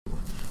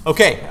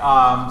Okay,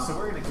 so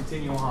we're going to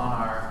continue on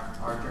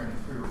our journey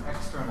through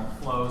external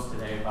flows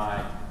today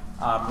by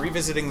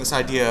revisiting this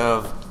idea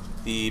of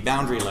the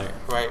boundary layer,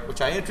 right,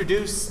 which I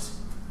introduced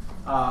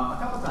a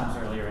couple times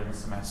earlier in the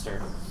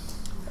semester.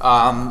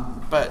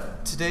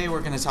 But today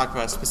we're going to talk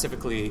about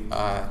specifically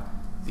what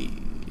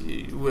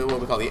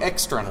we call the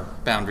external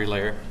boundary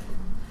layer.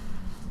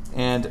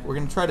 And we're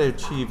going to try to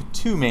achieve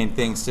two main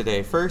things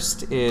today.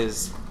 First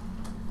is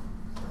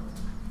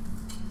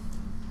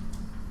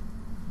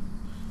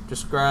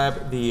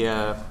describe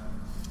the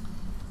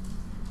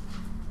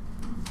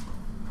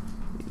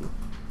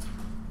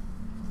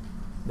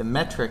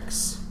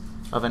metrics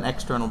of an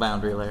external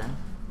boundary layer.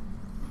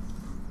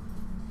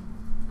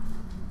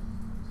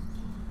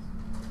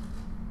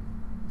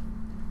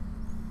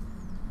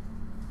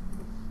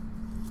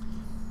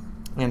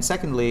 And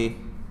secondly,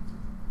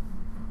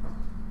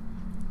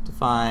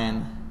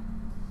 define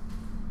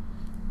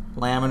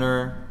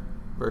laminar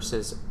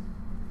versus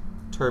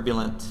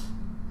turbulent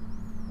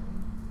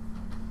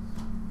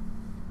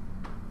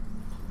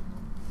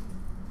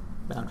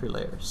boundary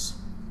layers.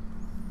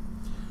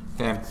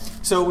 Okay,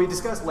 so we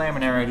discussed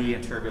laminarity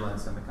and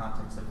turbulence in the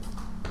context of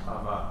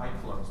height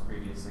flows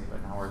previously,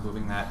 but now we're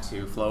moving that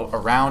to flow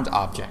around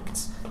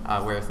objects,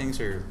 where things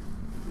are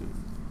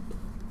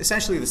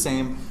essentially the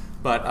same,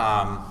 but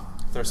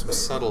there are some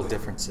subtle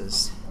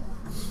differences.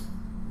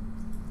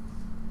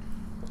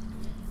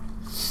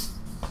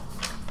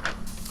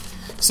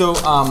 So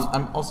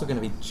I'm also going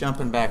to be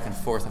jumping back and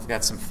forth. I've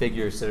got some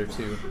figures that are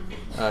too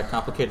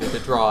complicated to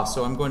draw,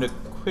 so I'm going to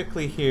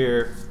quickly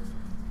here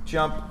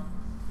jump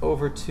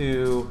over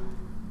to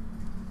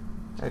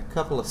a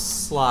couple of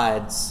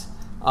slides.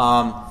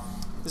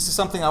 This is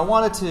something I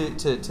wanted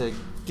to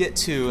get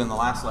to in the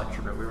last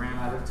lecture, but we ran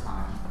out of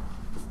time.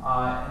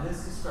 And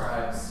this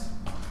describes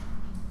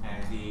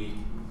the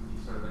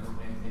sort of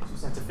in two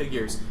sets of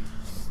figures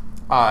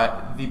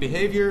the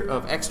behavior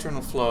of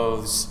external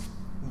flows,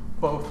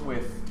 both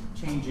with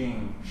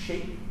changing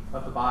shape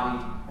of the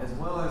body as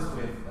well as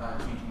with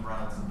changing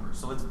Reynolds number.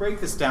 So let's break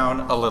this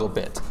down a little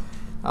bit.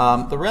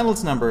 The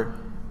Reynolds number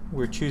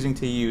we're choosing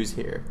to use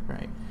here,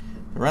 right?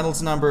 The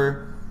Reynolds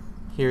number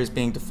here is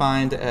being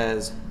defined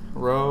as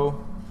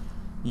rho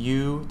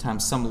u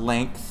times some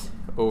length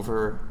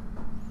over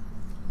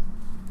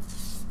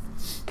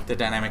the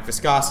dynamic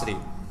viscosity.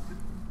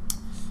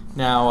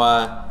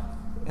 Now,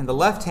 in the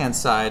left-hand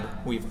side,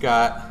 we've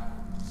got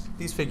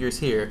these figures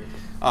here.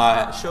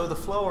 Show the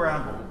flow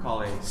around what we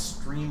call a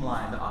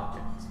streamlined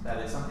object.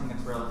 That is something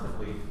that's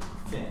relatively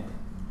thin.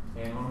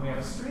 And when we have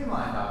a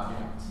streamlined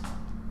object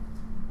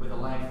with a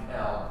length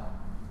L,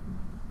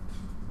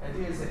 the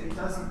idea is that it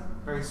doesn't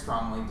very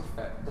strongly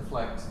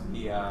deflect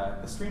the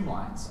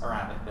streamlines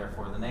around it,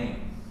 therefore the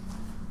name.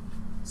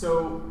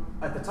 So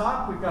at the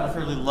top, we've got a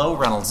fairly low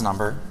Reynolds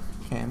number,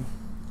 okay,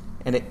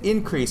 and it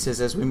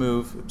increases as we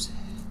move. Oops,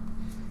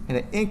 and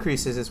it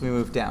increases as we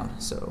move down.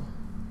 So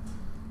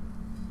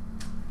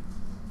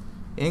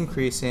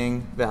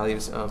increasing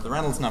values of the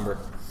Reynolds number.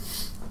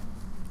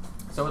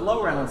 So at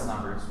low Reynolds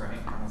numbers, right,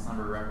 Reynolds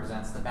number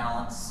represents the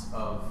balance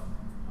of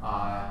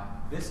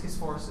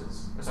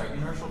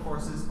inertial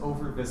forces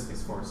over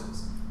viscous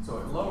forces. So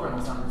at low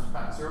Reynolds numbers,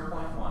 about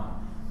 0.1,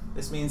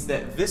 this means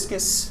that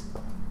viscous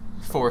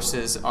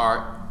forces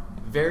are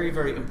very,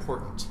 very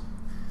important.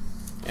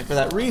 And for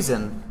that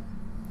reason,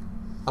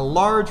 a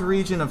large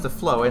region of the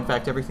flow, in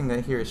fact, everything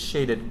that here is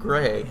shaded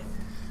gray,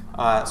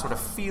 sort of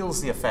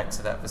feels the effects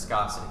of that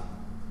viscosity.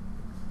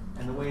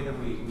 And the way that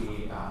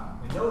we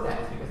know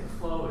that is because the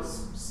flow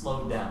is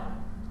slowed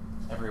down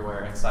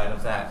everywhere inside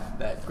of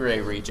that gray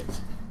region.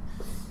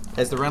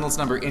 As the Reynolds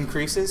number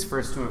increases,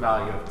 first to a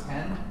value of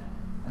 10,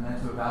 and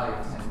then to a value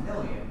of 10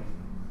 million,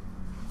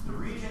 the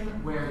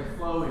region where the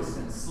flow has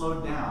been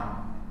slowed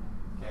down,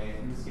 okay,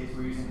 in this case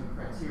we're using the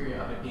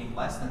criteria of it being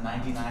less than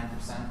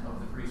 99%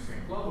 of the free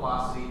stream flow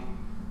velocity,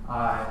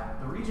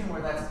 the region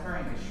where that's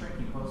occurring is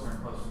shrinking closer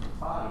and closer to the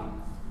body,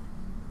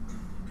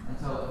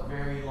 until at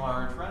very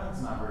large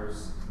Reynolds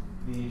numbers,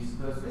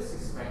 those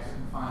viscous effects are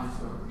confined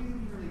to a really,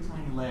 really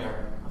tiny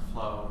layer of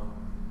flow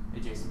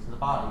adjacent to the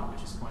body,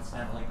 which is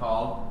coincidentally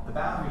called the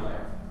boundary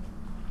layer.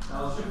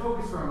 Now let's shift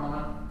focus for a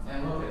moment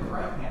and look at the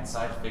right-hand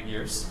side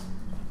figures.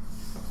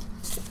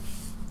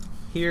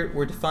 Here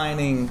we're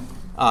defining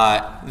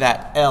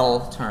that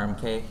L term,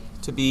 okay,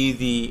 to be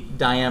the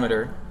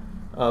diameter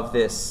of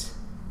this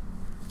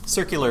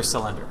circular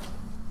cylinder.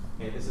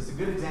 Okay, this is a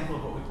good example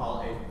of what we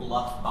call a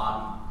bluff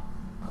body.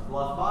 A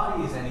bluff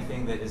body is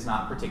anything that is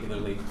not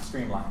particularly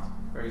streamlined.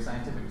 Very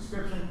scientific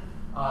description.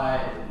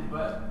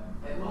 But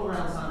at low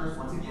Reynolds numbers,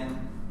 once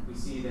again, we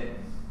see that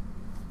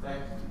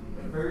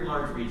a very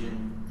large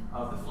region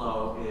of the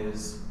flow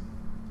is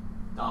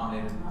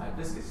dominated by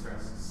viscous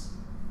stresses.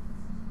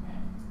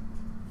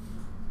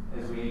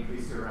 Okay. As we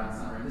increase to around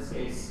somewhere, in this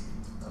case,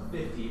 of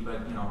 50,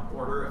 but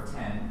order of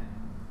 10,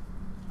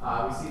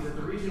 we see that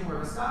the region where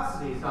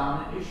viscosity is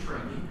dominant is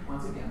shrinking,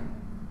 once again.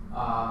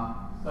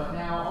 But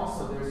now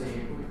also there's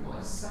what we call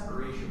a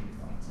separation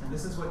point. And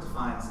this is what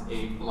defines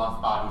a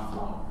bluff body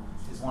flow,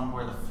 is one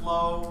where the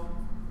flow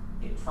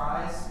it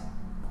tries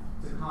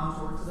to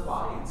contour to the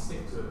body and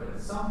stick to it, but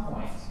at some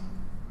point,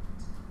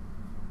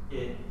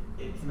 it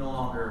can no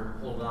longer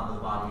hold on to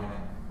the body and it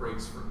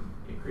breaks free.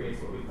 It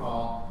creates what we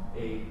call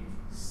a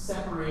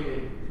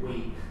separated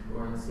wake,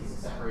 or in this case,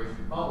 a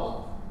separation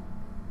bubble,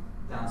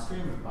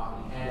 downstream of the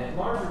body. And at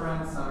larger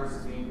Reynolds numbers,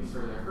 as we increase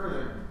further and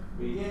further,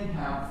 we again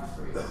have this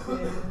very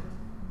thin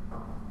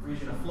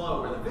region of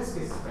flow where the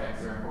viscous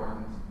effects are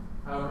important.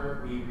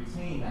 However, we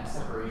retain that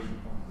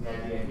separation point.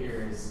 The idea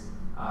here is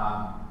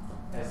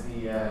as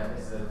the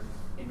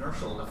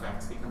inertial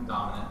effects become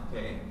dominant,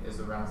 okay, as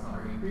the Reynolds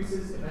number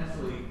increases,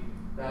 eventually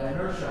that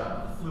inertia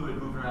of the fluid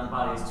moving around the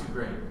body is too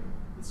great.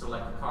 It's sort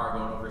of like a car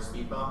going over a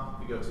speed bump.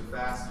 If you go too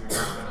fast, you're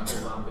not going to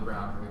hold on to the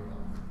ground very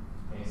well.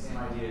 Okay, same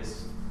idea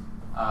is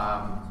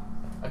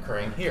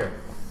occurring here.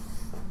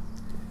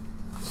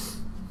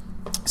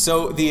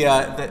 So the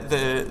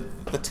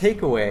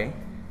takeaway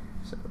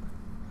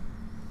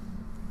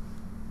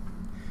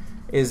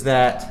is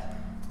that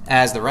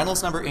as the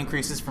Reynolds number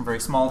increases from very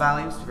small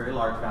values to very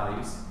large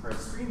values, for a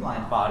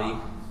streamlined body,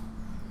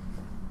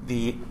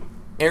 the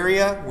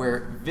area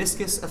where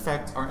viscous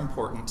effects are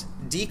important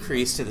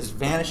decrease to this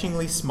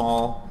vanishingly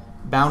small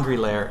boundary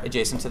layer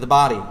adjacent to the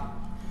body.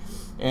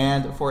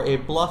 And for a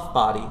bluff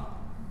body,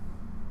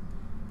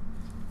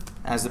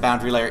 as the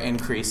boundary layer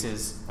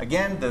increases,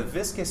 again, the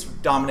viscous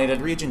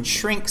dominated region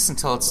shrinks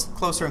until it's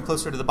closer and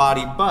closer to the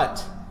body,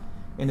 but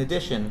in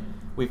addition,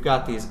 we've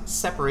got these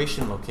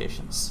separation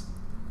locations.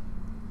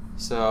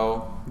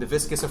 So the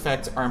viscous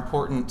effects are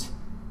important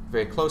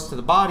very close to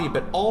the body,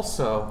 but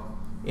also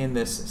in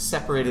this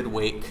separated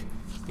wake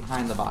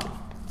behind the body.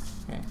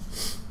 Okay.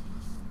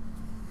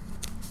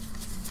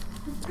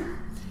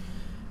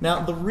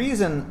 Now, the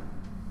reason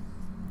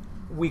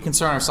we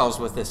concern ourselves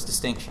with this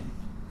distinction,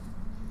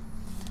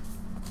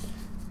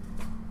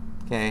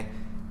 okay,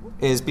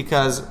 is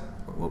because,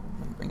 let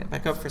me bring it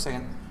back up for a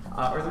second,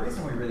 or the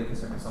reason we really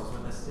concern ourselves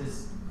with this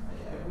is,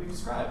 we've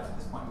described at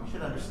this point, we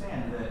should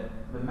understand that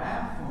the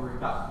math, when we've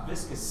got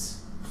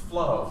viscous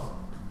flow,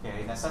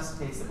 okay,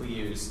 necessitates that we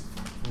use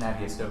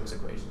Navier-Stokes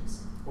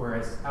equations.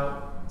 Whereas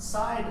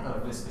outside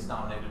of viscous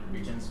dominated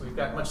regions, we've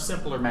got much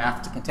simpler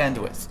math to contend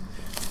with.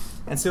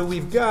 And so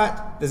we've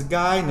got this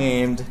guy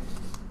named,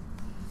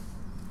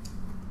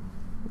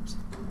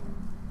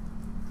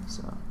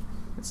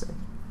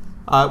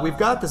 we've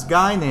got this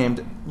guy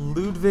named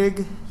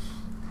Ludwig,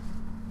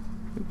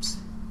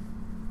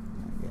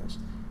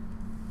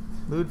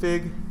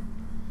 Ludwig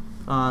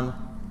von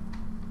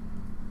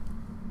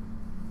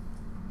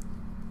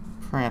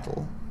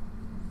Prandtl.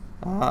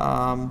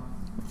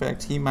 In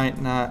fact, he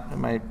might not,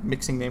 am I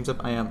mixing names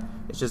up? I am.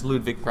 It's just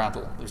Ludwig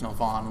Prandtl. There's no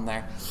von in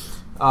there.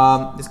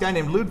 This guy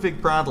named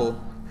Ludwig Prandtl,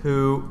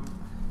 who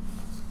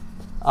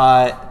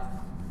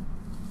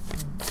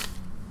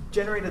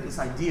generated this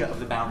idea of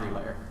the boundary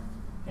layer.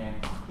 And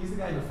he's the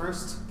guy who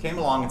first came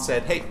along and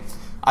said, hey,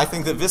 I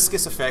think the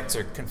viscous effects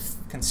are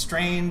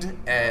constrained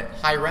at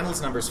high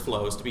Reynolds numbers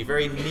flows to be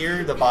very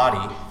near the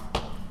body.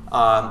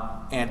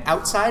 And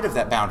outside of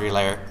that boundary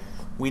layer,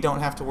 we don't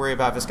have to worry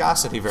about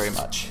viscosity very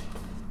much.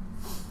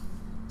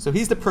 So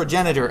he's the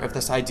progenitor of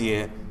this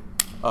idea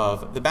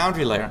of the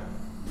boundary layer.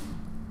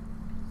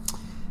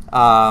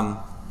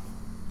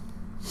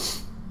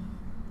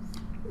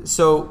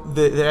 So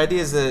the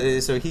idea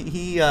is so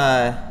he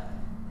let's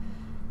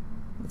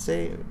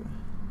say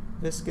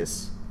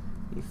viscous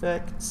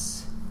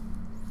effects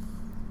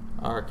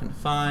are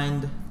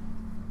confined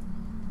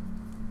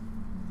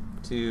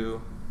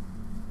to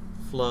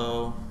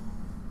flow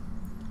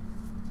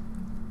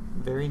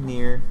very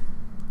near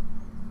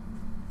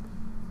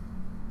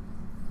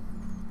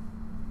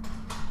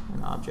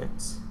an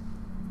object's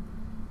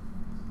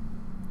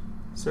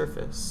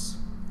surface,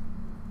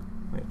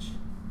 which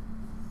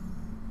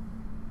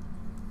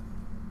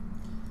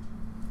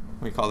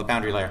we call the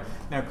boundary layer.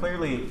 Now,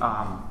 clearly,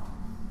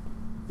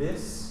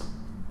 this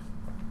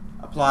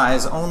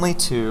applies only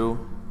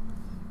to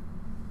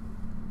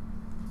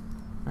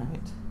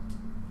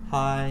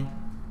high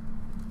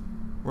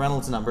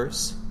Reynolds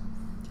numbers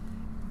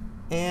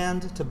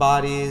and to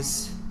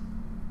bodies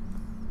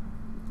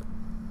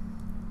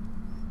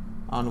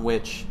on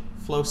which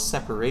flow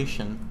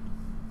separation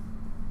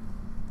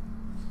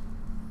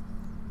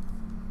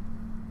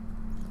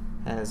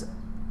has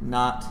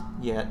not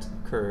yet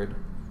occurred.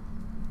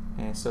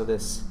 Okay, so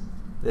this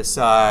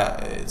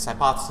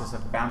hypothesis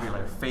of the boundary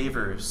layer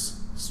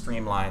favors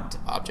streamlined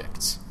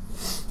objects.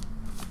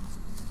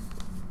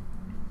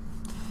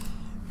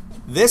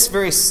 This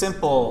very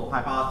simple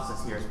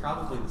hypothesis here is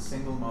probably the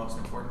single most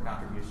important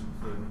contribution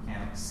to fluid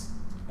mechanics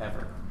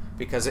ever,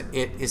 because it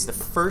is the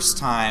first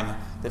time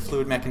that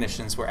fluid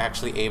mechanicians were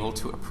actually able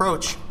to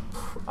approach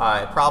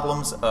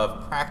problems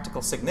of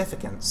practical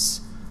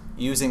significance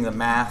using the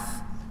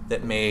math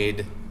that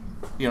made,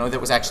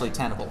 that was actually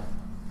tenable.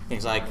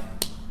 Things like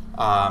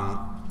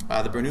the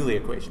Bernoulli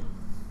equation.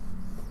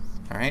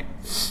 All right.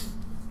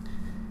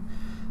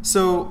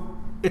 So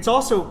it's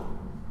also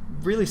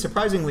really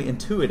surprisingly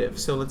intuitive.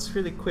 So let's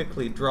really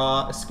quickly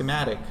draw a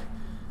schematic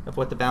of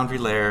what the boundary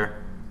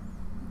layer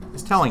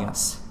is telling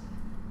us.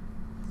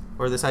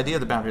 or this idea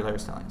the boundary layer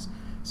is telling us.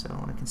 So I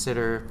want to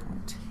consider a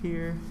point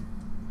here.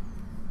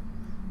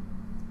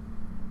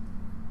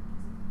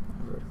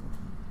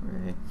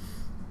 Right.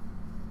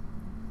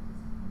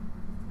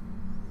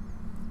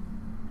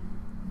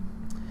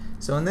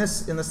 So in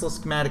this little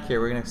schematic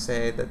here, we're going to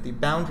say that the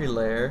boundary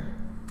layer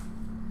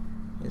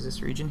is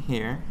this region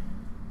here.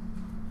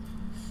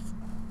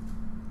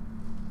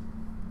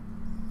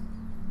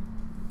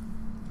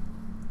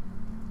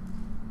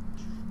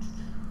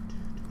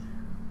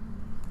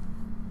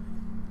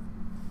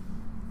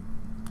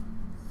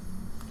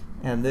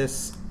 And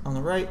this on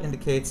the right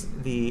indicates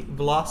the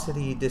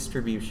velocity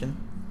distribution.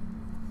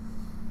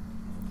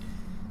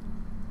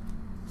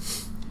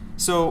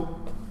 So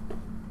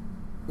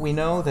we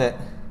know that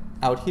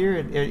out here,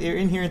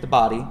 in here at the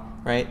body,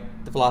 right,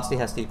 the velocity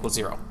has to equal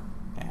 0.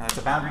 Okay, that's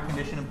a boundary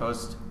condition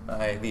imposed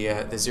by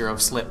the zero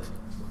slip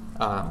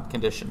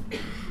condition.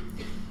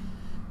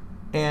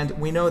 And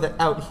we know that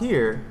out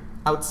here,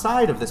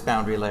 outside of this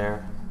boundary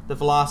layer, the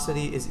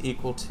velocity is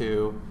equal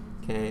to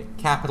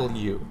capital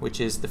U, which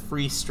is the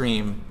free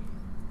stream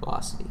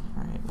velocity.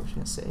 All right, we're just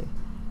going to say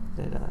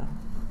that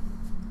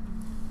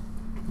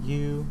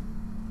U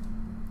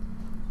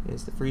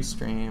is the free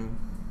stream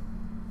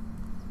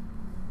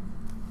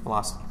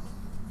velocity.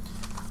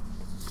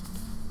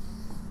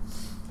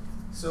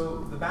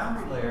 So the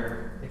boundary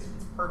layer, its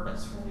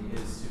purpose really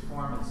is to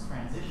form this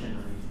transition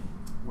region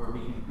where we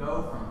can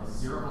go from the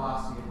zero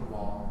velocity at the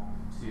wall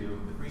to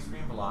the free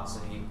stream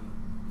velocity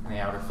and the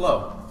outer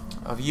flow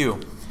of U.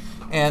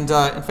 And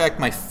in fact,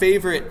 my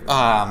favorite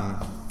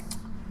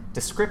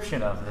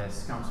description of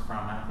this comes from,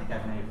 I think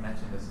I may have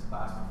mentioned this in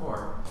class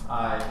before,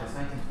 this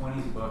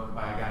 1920s book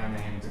by a guy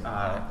named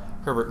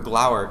Herbert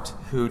Glauert,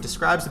 who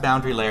describes the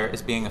boundary layer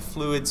as being a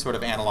fluid sort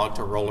of analog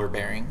to roller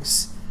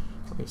bearings.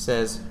 He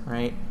says,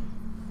 right,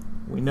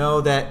 we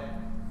know that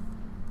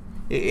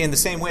in the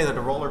same way that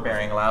a roller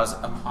bearing allows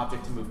an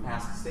object to move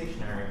past the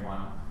stationary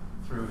one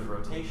through the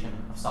rotation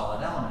of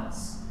solid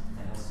elements,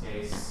 in this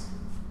case,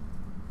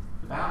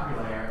 the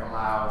boundary layer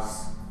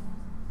allows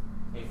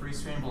a free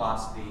stream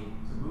velocity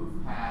to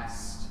move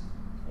past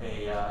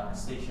a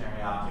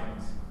stationary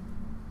object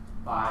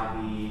by the,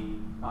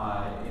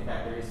 in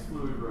fact, there is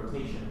fluid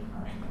rotation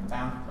occurring in the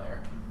boundary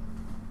layer.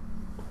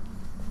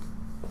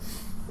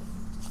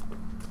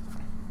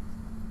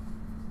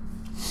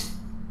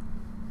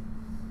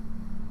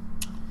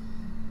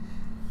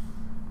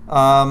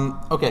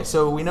 Okay,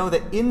 so we know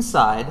that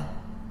inside,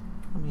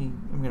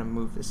 I'm going to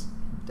move this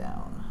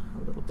down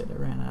a little bit. I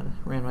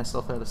ran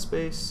myself out of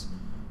space.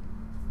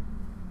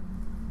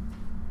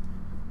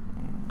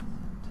 And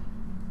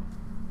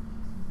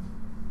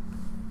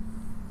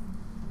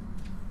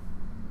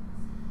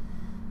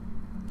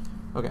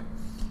okay,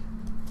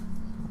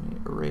 let me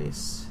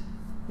erase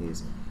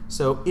these.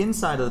 So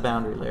inside of the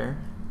boundary layer,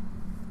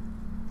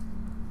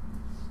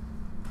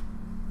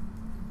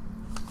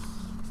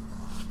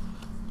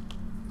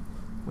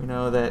 we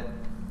know that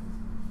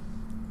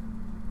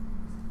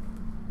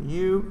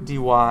U dy,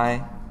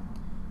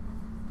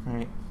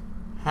 right,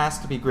 has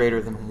to be greater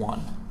than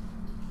 1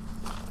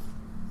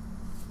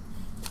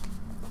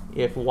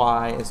 if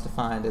y is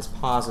defined as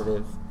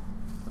positive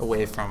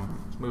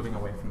moving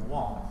away from the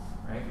wall,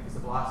 right? Because the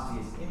velocity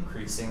is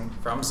increasing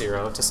from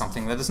 0 to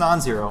something that is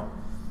non-zero.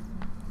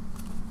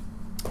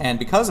 And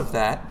because of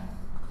that,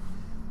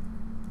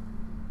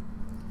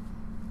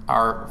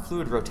 our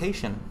fluid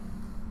rotation,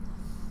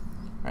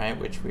 right,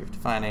 which we're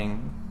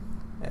defining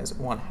as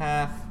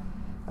 1/2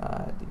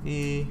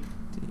 dv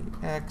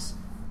dx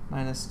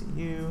minus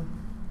du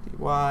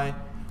dy,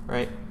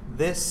 right?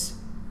 This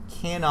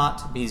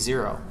cannot be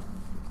 0.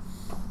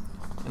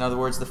 In other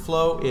words, the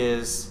flow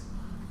is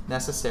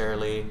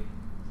necessarily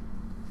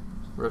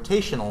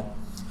rotational,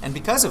 and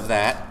because of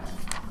that,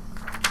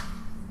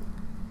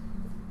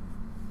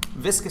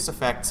 viscous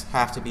effects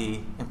have to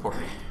be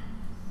important,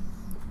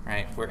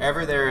 right?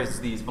 Wherever there is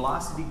these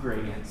velocity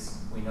gradients,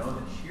 we know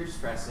that shear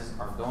stresses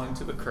are going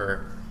to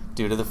occur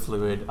due to the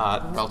fluid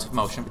relative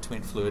motion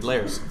between fluid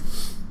layers.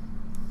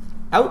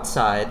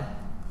 Outside,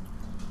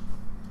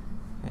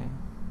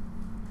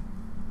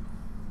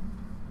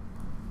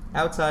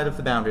 outside of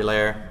the boundary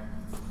layer,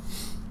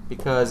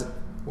 because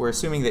we're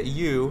assuming that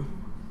U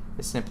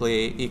is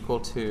simply equal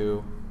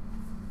to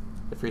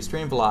the free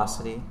stream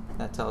velocity,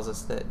 that tells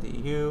us that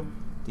du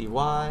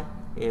dy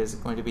is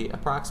going to be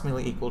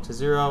approximately equal to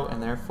 0,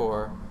 and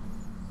therefore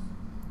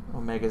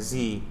omega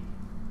z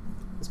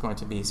is going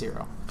to be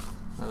 0.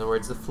 In other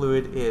words, the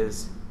fluid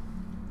is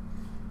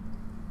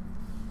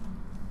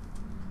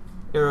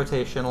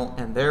irrotational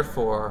and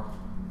therefore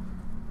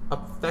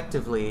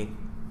effectively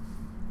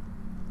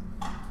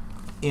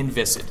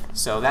inviscid.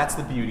 So that's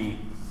the beauty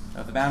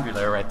of the boundary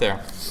layer right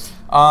there.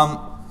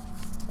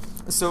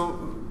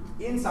 So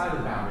inside of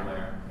the boundary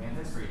layer, in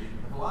this region,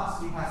 the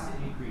velocity has to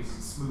increase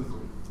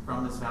smoothly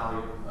from this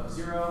value of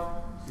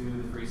 0 to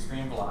the free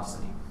stream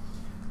velocity.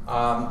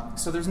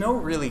 So there's no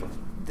really,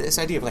 this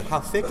idea of like how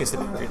thick is the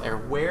boundary layer?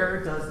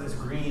 Where does this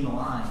green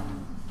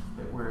line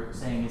that we're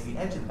saying is the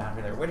edge of the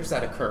boundary layer, where does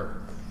that occur?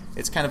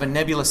 It's kind of a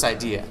nebulous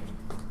idea.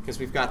 because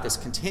we've got this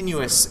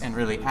continuous and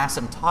really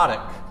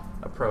asymptotic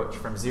approach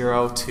from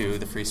 0 to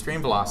the free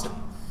stream velocity.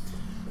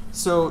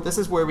 So this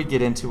is where we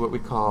get into what we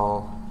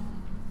call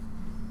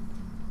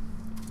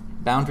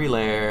boundary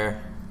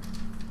layer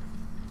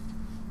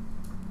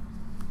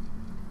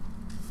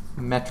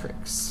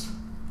metrics.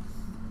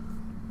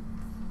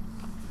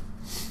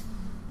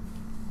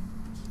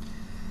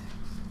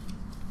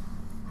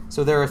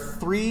 So there are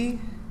 3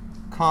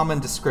 common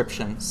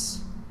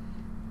descriptions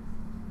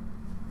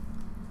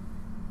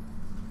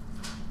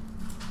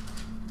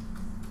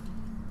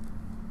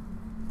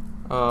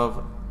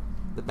of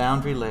the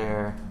boundary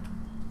layer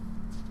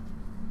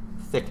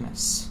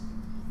thickness.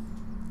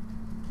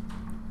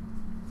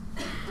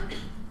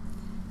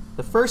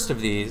 The first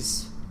of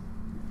these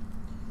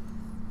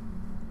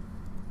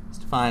is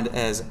defined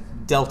as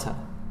delta,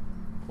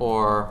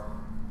 or,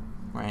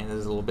 right, this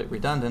is a little bit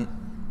redundant,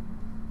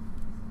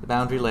 the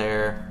boundary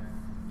layer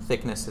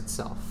thickness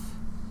itself.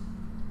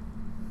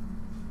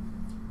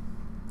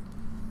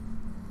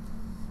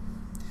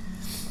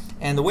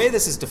 And the way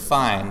this is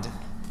defined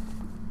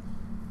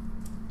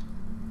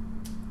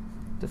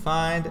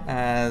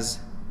as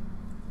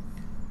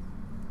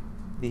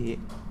the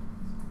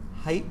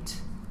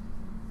height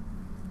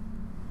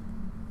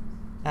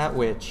at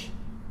which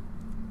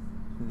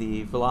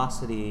the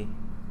velocity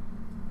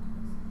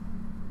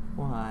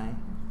y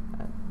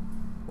at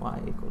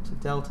y equal to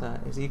delta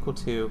is equal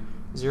to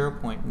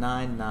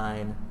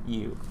 0.99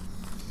 u.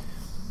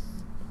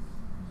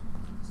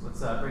 So let's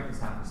break this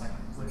down for a second.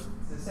 So what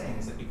it's saying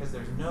is that because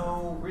there's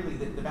no, really,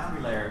 the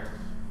boundary layer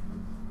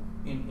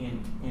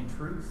in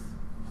truth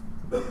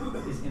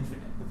is infinite.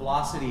 The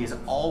velocity is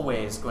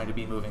always going to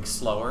be moving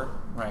slower,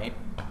 right,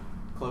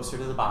 closer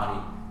to the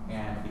body,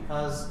 and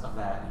because of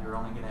that, you're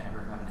only going to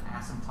ever have an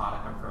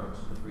asymptotic approach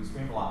to the free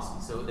stream velocity.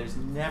 So there's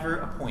never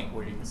a point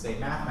where you can say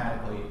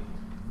mathematically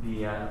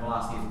the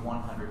velocity is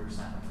 100%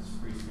 of this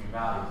free stream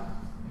value.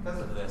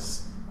 Because of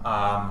this,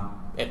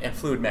 and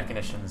fluid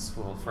mechanicians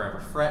will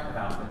forever fret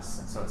about this,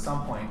 and so at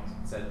some point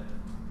it said,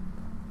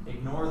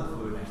 ignore the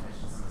fluid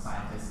mechanicians and the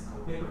scientists, and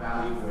we'll pick a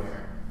value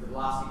where the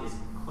velocity is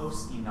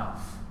close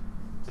enough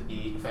to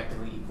be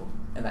effectively equal.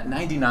 And that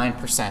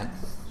 99%,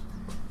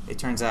 it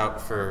turns out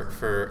for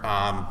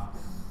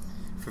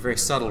very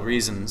subtle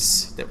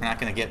reasons that we're not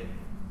going to get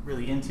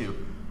really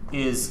into,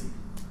 is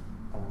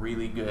a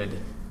really good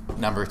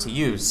number to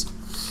use.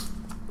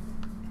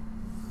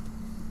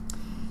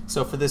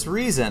 So for this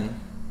reason,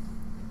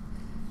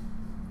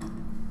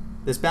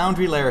 this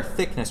boundary layer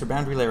thickness or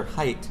boundary layer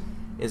height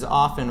is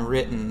often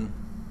written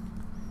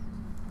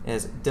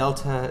as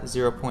delta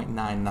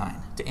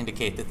 0.99 to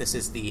indicate that this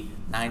is the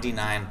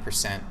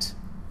 99%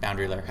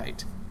 boundary layer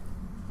height.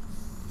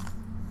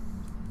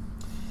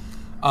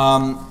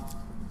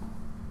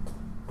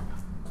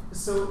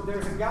 So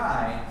there's a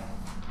guy,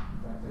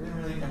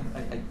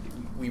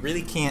 we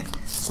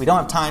don't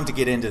have time to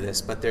get into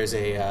this, but there's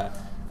a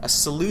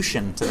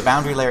solution to the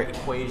boundary layer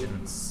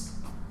equations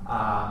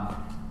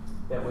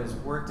that was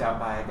worked out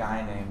by a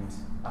guy named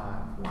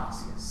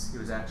Blasius. He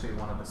was actually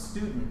one of the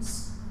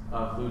students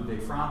of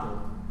Ludwig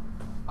Frontal.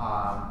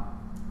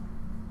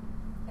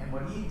 And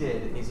what he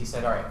did is he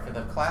said, all right, for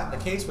the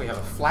case where you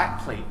have a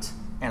flat plate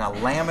and a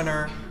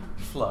laminar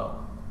flow,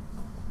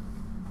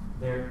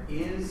 there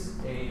is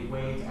a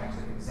way to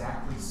actually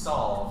exactly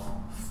solve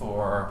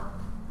for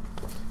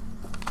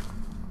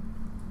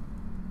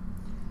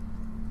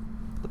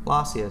the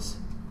Blasius.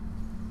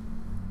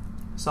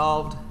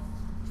 Solved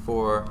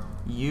for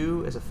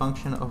u as a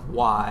function of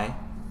y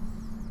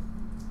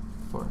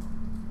for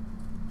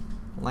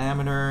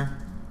laminar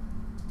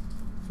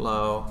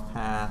flow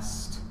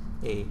past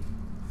a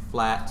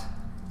flat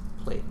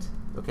plate.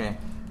 Okay,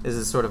 this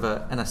is sort of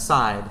an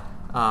aside.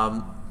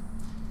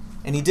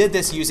 And he did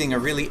this using a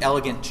really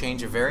elegant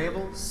change of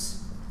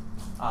variables,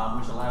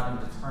 which allowed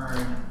him to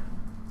turn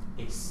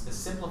the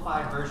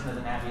simplified version of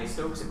the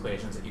Navier-Stokes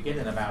equations that you get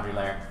in a boundary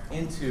layer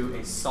into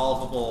a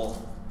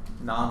solvable,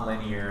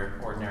 nonlinear,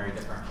 ordinary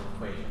differential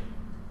equation.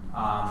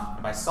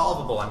 And by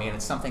solvable, I mean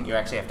it's something you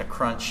actually have to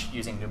crunch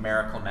using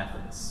numerical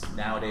methods.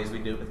 Nowadays we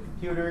do it with a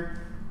computer.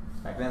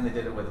 Back then they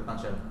did it with a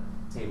bunch of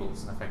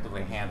tables and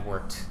effectively a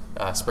hand-worked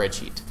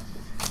spreadsheet.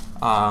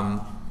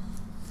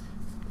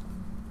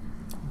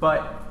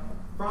 But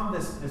from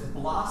this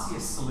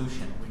Blasius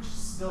solution, which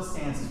still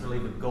stands as really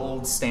the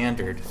gold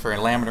standard for a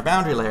laminar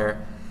boundary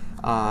layer,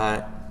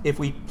 if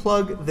we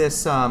plug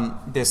this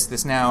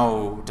this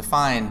now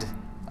defined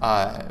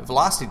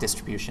velocity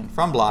distribution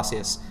from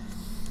Blasius,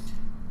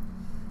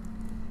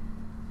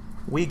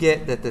 we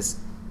get that this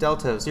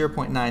delta of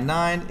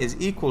 0.99 is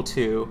equal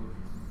to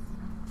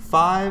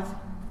 5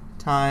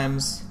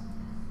 times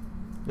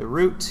the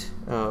root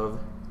of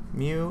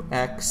mu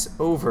x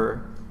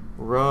over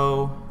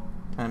rho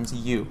times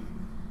u.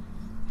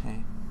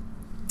 Okay.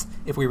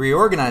 If we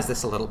reorganize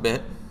this a little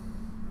bit,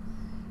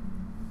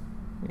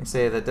 we can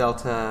say that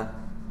delta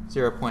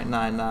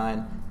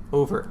 0.99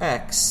 over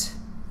x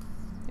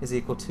is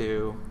equal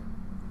to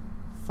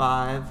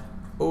 5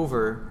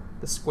 over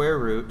the square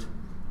root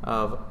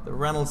of the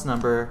Reynolds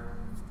number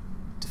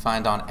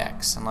defined on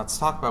X. And let's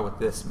talk about what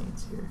this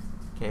means here.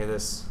 Okay,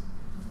 this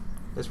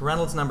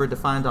Reynolds number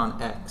defined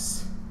on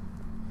X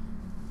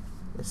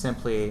is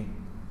simply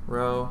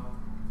rho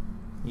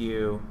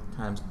u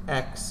times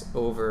X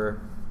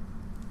over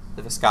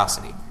the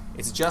viscosity.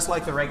 It's just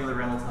like the regular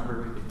Reynolds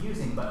number we've been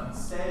using, but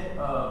instead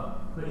of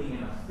putting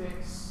in a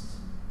fixed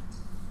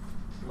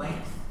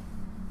length,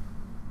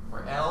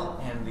 or L,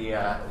 and the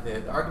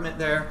argument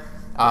there,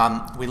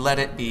 we let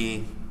it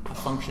be a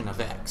function of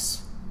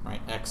X. Right?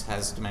 X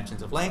has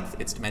dimensions of length.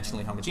 It's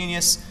dimensionally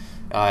homogeneous,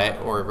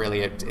 or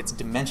really it's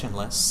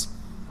dimensionless.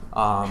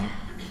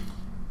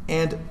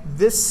 And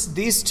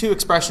these two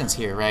expressions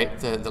here, right,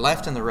 the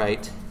left and the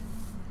right,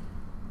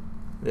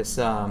 this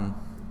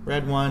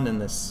red one and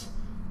this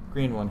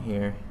green one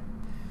here,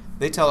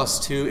 they tell us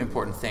two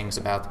important things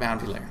about the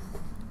boundary layer.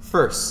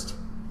 First,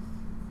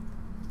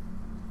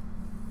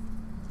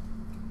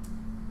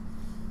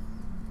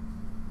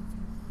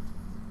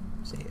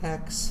 say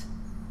X,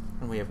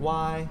 and we have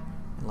Y,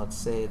 and let's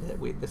say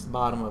that this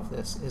bottom of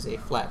this is a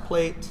flat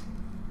plate.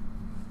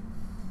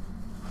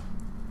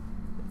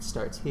 It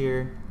starts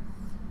here.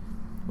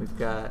 We've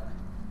got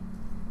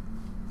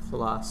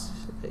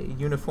a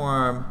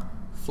uniform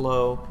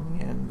flow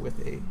coming in with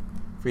a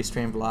free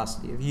stream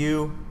velocity of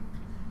u.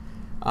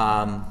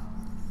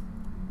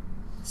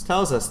 This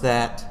tells us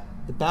that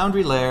the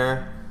boundary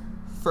layer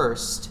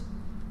first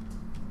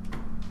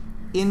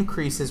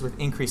increases with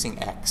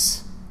increasing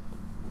x.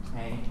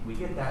 Okay, we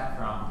get that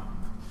from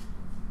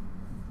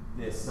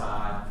this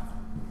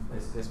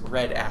this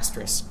red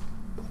asterisk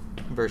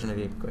version of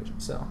the equation.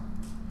 So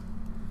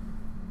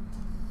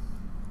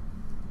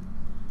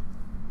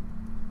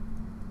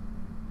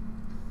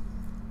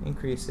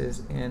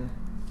increases in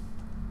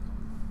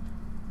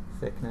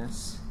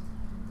thickness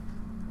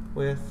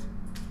with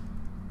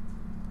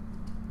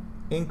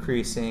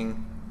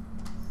increasing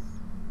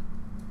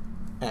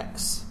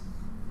x,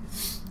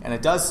 and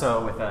it does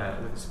so with a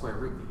square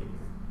root behavior.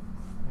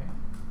 Okay.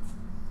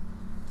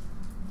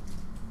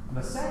 And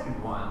the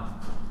second one,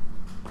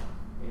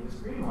 this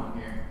green one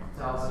here,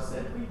 tells us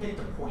that if we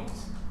picked a point,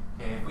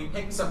 okay, if we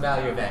picked some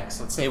value of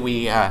x, let's say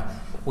we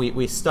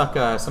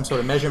stuck some sort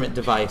of measurement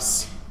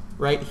device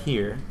right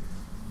here,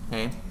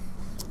 okay.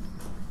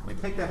 We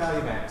picked that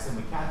value of x and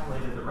we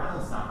calculated the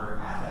Reynolds number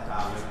at that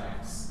value of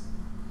x.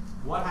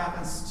 What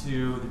happens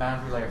to the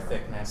boundary layer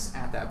thickness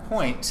at that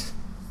point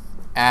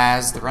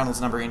as the Reynolds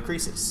number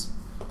increases?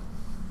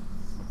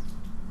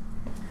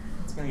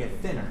 It's going to get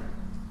thinner.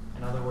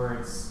 In other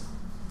words,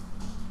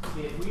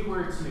 if we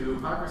were to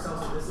mark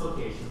ourselves at this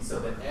location so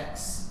that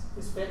x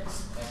is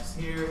fixed, x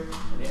here,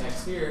 and the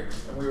x here,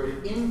 and we were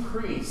to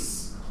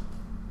increase,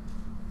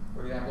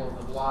 for example,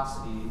 the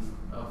velocity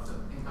of the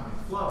incoming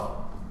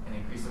flow, and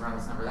increase the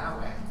Reynolds number that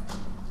way.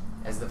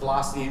 As the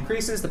velocity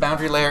increases, the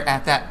boundary layer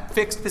at that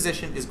fixed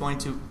position is going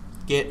to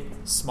get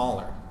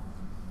smaller.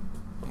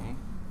 Okay?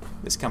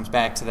 This comes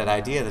back to that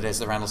idea that as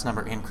the Reynolds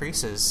number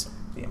increases,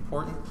 the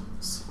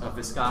importance of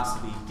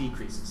viscosity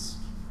decreases.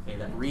 Okay?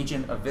 That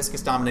region of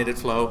viscous-dominated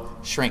flow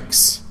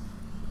shrinks.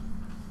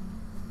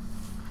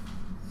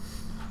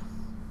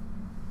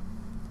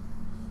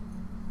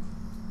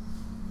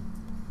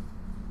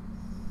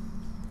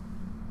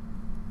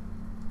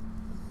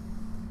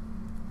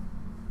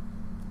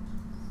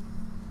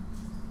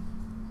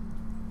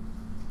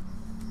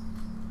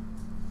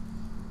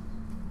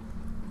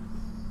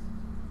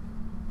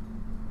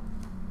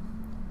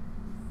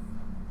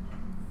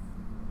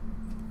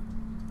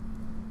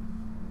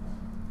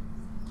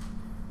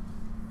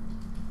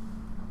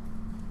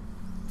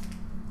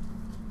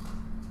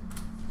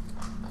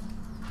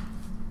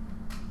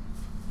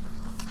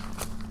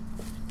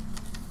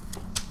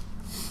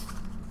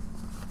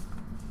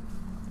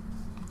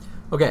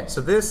 Okay,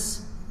 so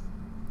this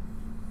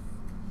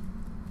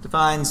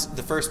defines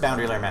the first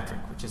boundary layer metric,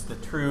 which is the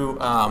true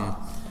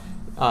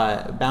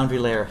boundary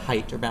layer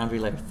height or boundary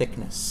layer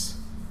thickness.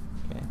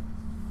 Okay.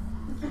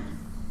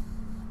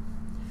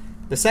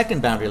 The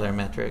second boundary layer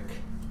metric,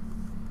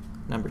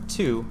 number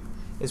 2,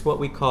 is what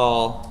we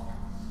call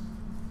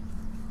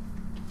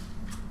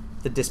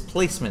the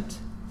displacement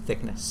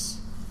thickness.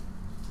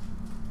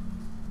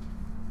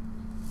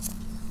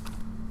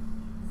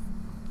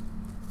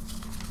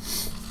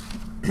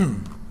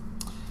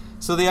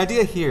 So the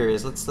idea here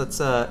is let's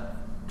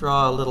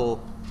draw a little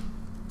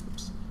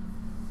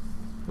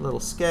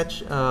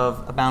sketch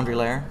of a boundary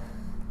layer.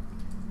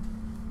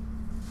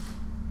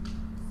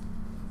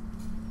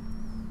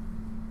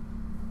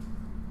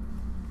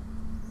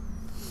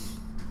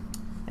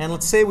 And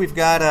let's say we've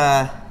got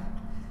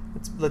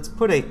let's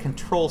put a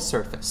control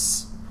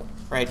surface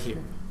right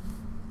here.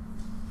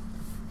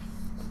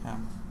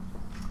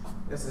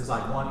 This is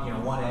like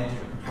one edge of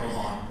a control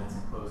volume that's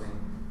enclosing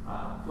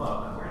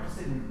flow. But we're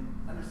interested in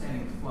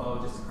understanding the flow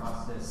just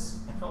across this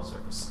control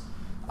surface.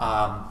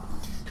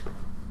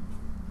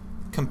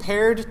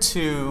 Compared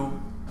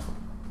to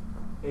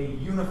a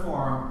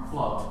uniform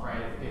flow,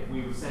 right? If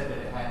we said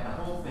that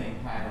the whole thing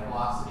had a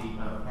velocity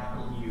of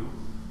capital U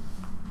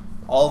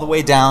all the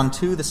way down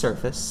to the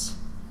surface,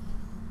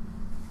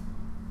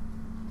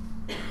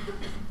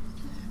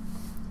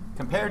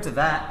 compared to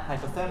that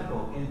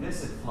hypothetical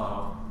inviscid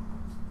flow,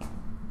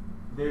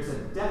 there's a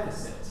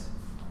deficit,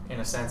 in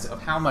a sense,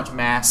 of how much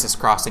mass is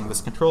crossing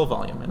this control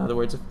volume. In other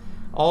words,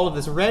 all of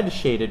this red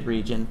shaded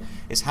region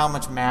is how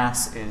much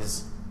mass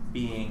is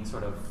being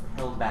sort of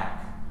held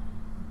back.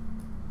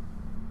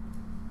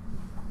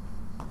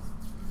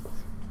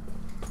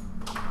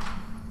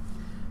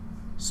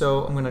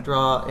 So I'm going to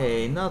draw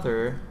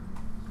another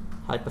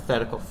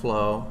hypothetical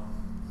flow.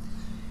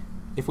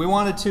 If we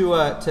wanted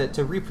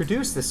to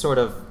reproduce this sort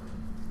of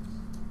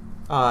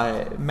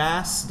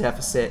mass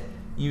deficit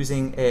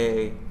using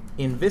a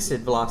inviscid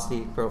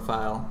velocity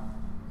profile,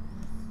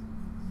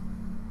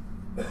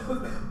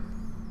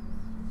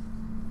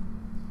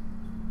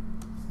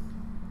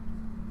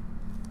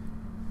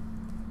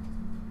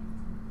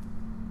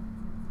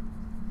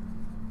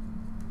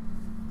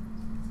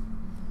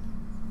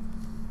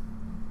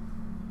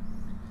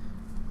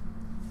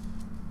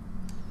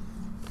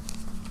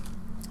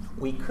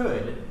 we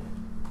could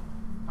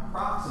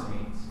approximate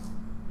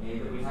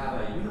that we have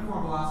a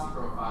uniform velocity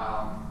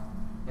profile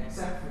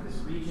except for this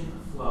region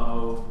of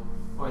flow,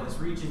 or this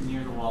region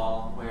near the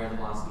wall where the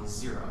velocity is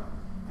 0.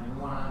 And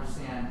we want to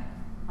understand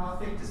how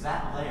thick does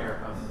that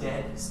layer of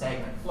dead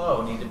stagnant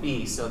flow need to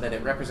be so that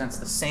it represents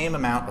the same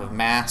amount of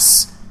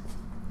mass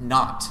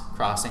not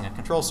crossing a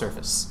control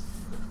surface.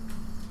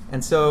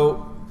 And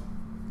so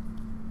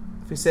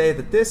if we say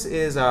that this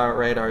is our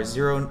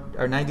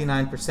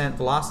 99%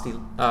 velocity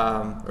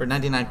or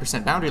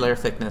 99% boundary layer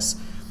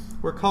thickness,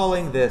 we're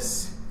calling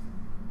this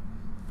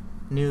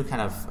new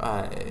kind of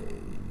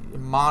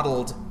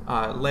modeled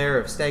layer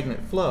of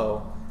stagnant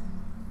flow,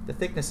 the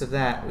thickness of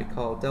that we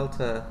call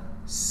delta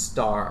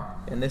star,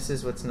 and this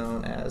is what's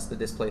known as the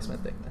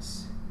displacement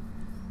thickness.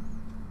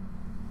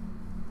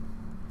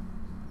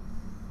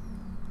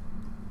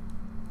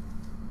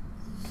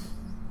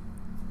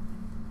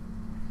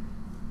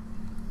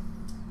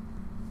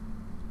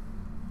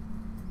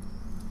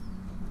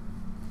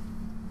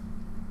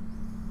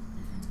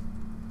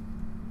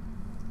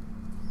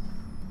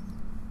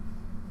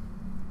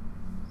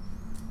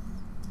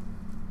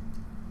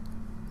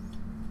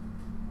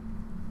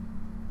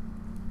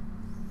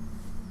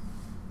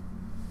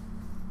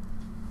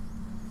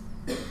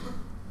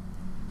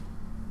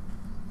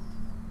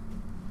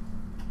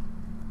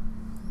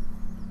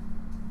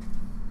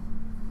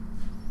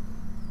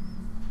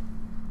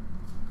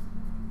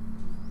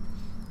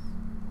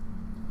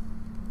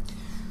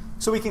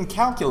 So we can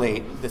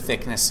calculate the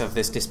thickness of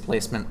this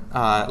displacement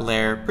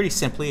layer pretty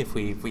simply if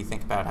we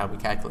think about how we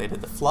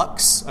calculated the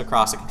flux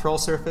across a control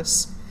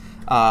surface.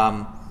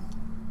 The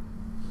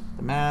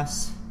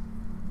mass,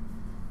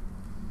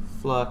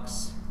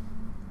 flux,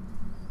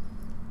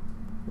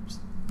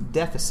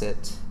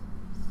 deficit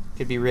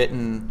could be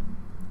written,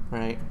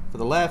 right, for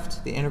the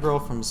left, the integral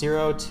from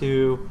 0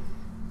 to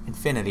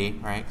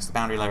infinity, right, because the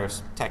boundary layer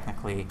is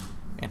technically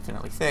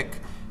infinitely thick,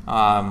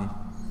 of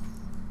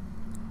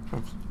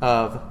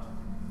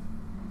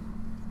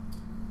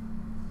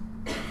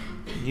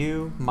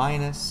u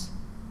minus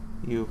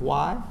u of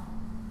y,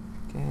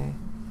 okay,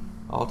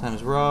 all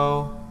times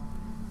rho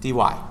dy,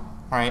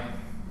 right?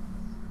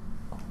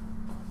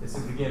 This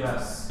is to give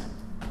us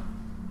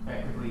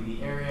effectively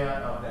the area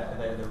of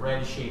the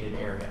red shaded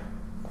area.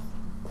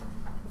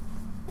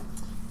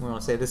 We're going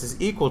to say this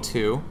is equal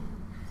to,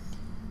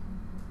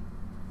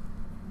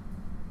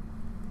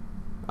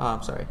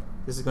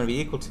 this is going to be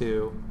equal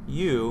to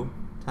u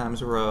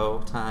times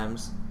rho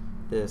times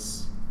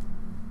this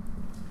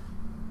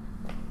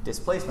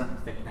displacement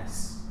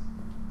thickness,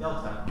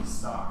 delta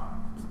star,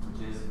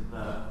 which is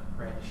the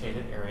red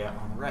shaded area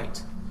on the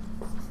right.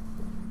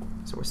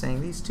 So we're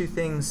saying these two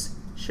things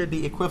should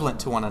be equivalent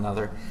to one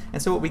another.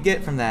 And so what we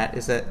get from that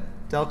is that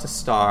delta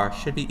star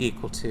should be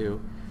equal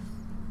to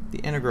the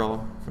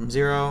integral from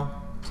 0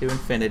 to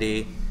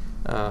infinity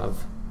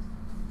of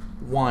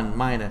 1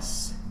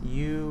 minus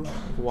u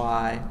of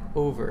y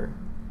over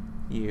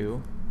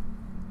u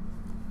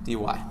dy.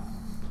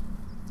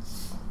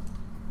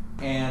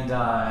 And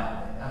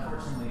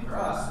unfortunately for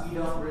us, we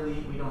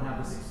don't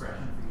have this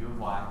expression for u of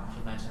y. I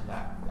should mention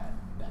that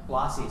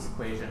Blossius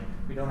equation.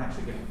 We don't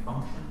actually get a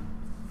function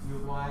u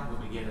of y. What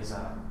we get is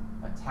a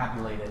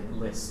tabulated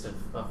list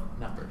of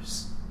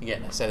numbers.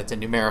 Again, I said it's a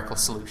numerical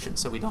solution,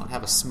 so we don't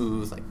have a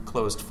smooth, like,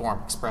 closed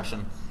form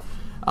expression.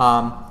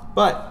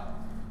 But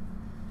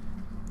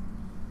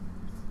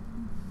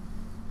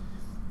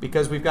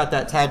because we've got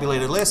that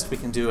tabulated list, we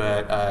can do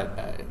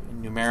a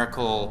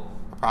numerical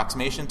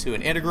approximation to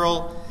an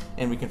integral,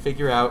 and we can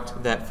figure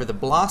out that for the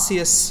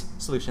Blossius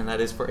solution,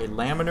 that is for a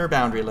laminar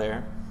boundary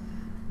layer,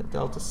 the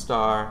delta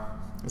star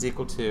is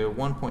equal to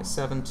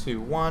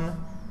 1.721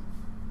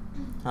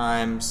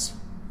 times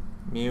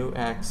mu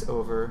x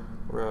over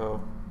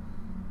rho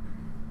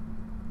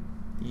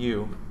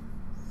u,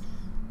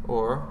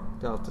 or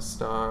delta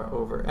star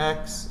over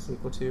x is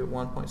equal to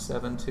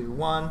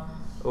 1.721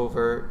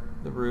 over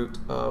the root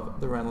of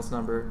the Reynolds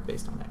number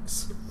based on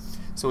x.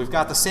 So we've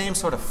got the same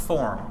sort of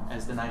form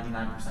as the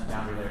 99%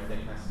 boundary layer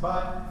thickness,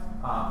 but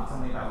it's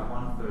only about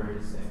 1/3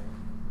 as thick.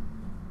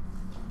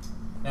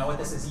 Now what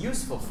this is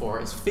useful for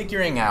is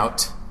figuring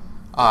out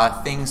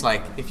things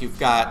like if you've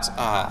got,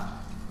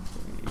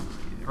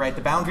 right,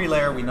 the boundary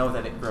layer, we know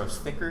that it grows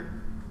thicker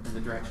in the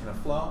direction of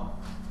flow,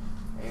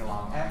 A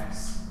along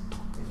X.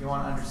 If you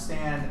want to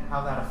understand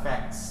how that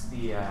affects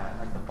the,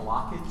 like the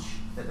blockage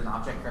that an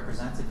object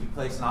represents, if you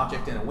place an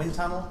object in a wind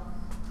tunnel,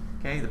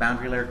 okay, the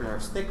boundary layer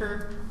grows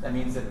thicker. That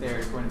means that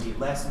there's going to be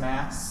less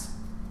mass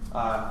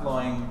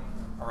flowing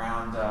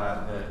around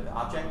the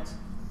object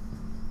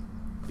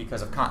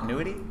because of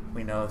continuity.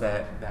 We know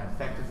that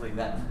effectively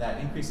that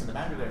increase in the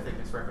boundary layer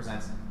thickness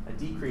represents a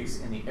decrease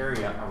in the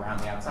area around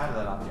the outside of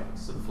that object.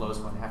 So the flow is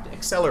going to have to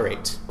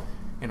accelerate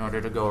in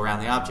order to go around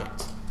the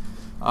object.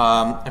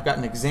 I've got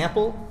an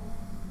example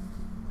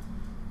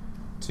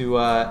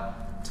to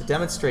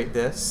demonstrate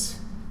this.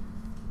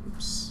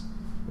 Oops,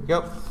 here we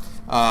go.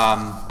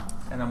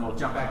 And then we'll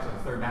jump back to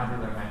the third boundary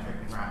layer metric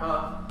and wrap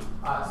up.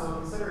 So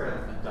consider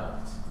a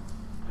duct.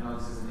 I know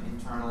this is an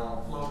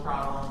internal flow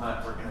problem,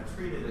 but we're going to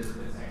treat it as if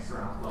it's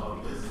external flow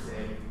because it's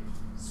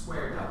a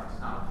square duct,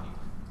 not a peak.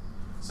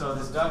 So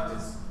this duct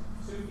is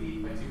 2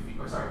 feet by 2 feet,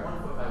 or sorry,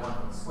 1 foot by 1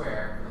 foot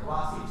square with a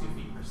velocity of 2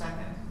 feet per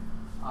second.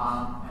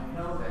 And we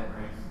know that,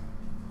 right,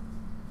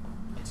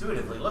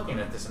 intuitively looking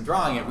at this and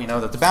drawing it, we know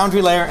that the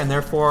boundary layer and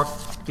therefore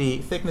the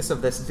thickness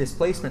of this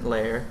displacement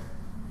layer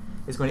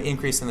is going to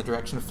increase in the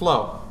direction of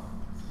flow.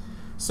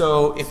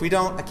 So if we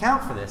don't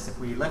account for this, if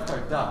we left our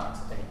duct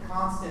a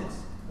constant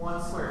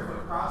 1 square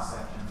foot cross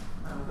section,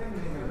 then the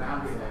thickening of the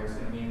boundary layer is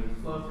going to mean that the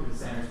flow through the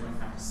center is going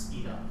to have to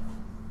speed up,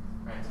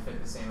 right, to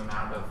fit the same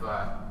amount of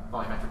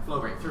volumetric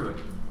flow rate through it.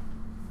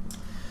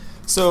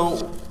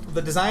 So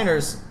the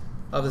designers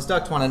of this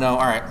duct want to know,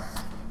 all right,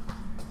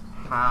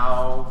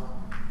 how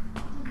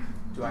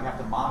do I have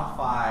to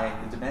modify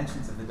the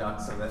dimensions of the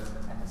duct so that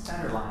at the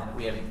center line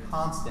we have a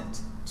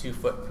constant 2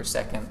 foot per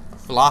second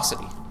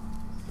velocity?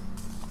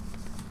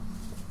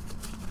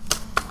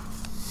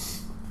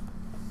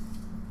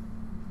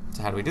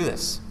 So how do we do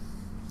this?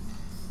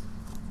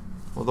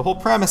 Well, the whole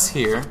premise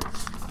here,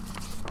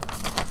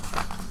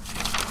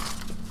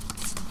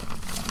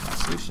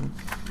 solution,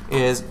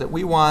 is that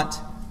we want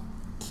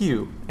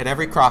Q at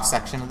every cross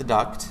section of the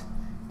duct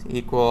to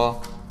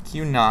equal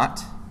Q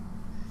naught,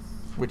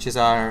 which is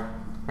our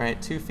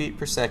 2 feet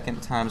per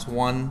second times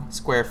 1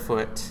 square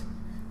foot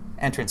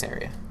entrance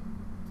area.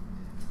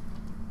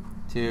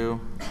 2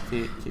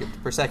 feet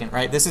cubed per second,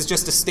 right? This is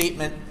just a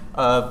statement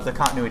of the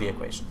continuity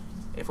equation.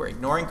 If we're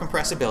ignoring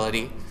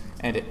compressibility,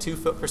 and at 2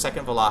 foot per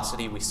second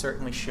velocity, we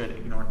certainly should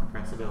ignore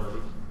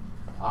compressibility,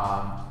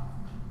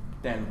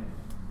 then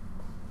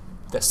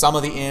the sum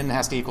of the in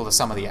has to equal the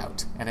sum of the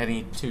out, and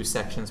any 2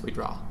 sections we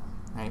draw,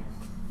 right?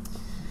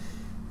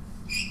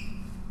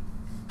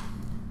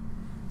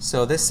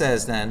 So this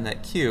says then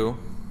that Q,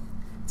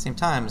 at the same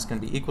time, is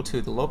going to be equal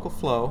to the local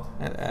flow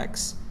at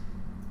X,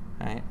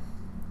 right,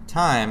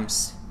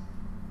 times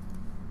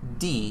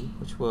D,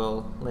 which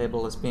we'll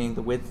label as being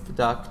the width of the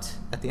duct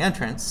at the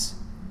entrance,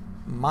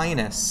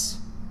 minus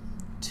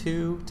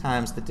 2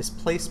 times the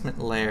displacement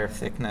layer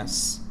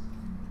thickness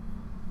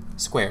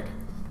squared,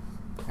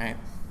 right?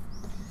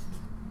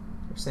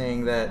 We're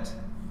saying that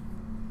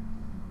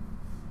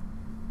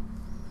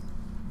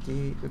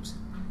D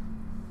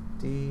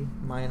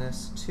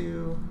minus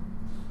 2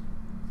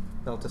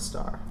 delta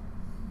star.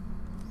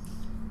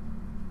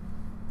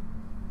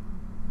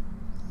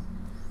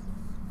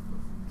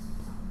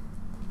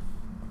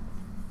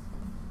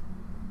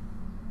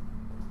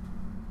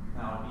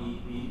 Now,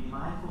 be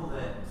mindful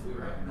that we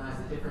recognize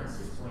the difference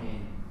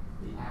between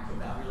the actual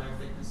boundary layer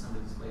thickness and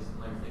the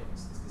displacement layer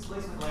thickness. This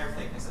displacement layer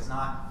thickness is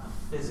not a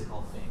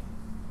physical thing.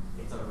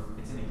 It's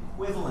an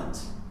equivalent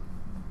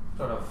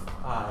sort of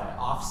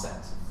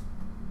offset,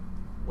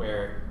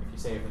 where if you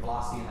say if the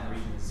velocity in that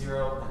region is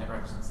 0, then it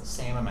represents the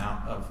same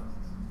amount of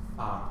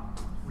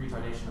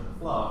retardation of the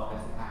flow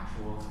as the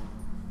actual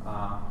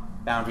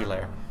boundary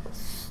layer.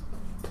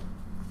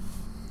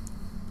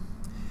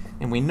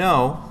 And we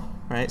know,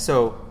 right,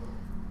 so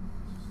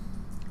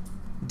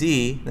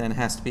D then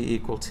has to be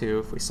equal to,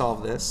 if we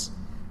solve this,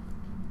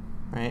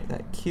 right,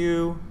 that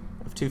Q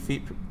of 2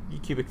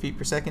 cubic feet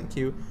per second,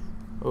 Q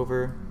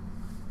over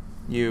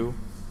U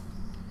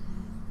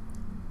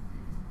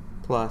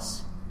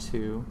plus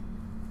 2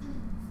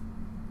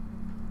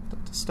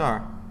 delta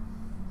star.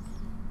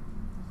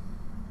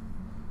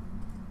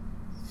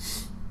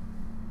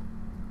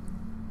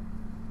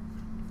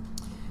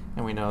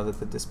 And we know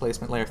that the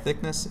displacement layer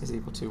thickness is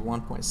equal to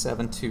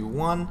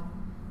 1.721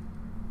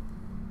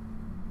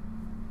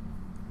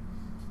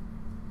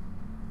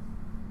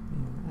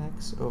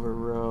 X over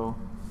rho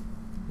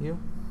U.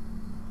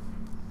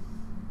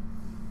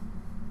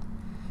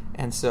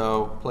 And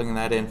so plugging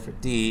that in for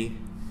D,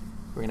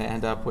 we're going to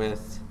end up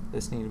with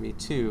this need to be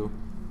 2,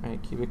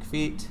 right, cubic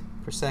feet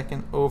per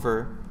second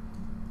over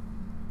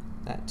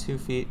that 2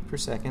 feet per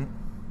second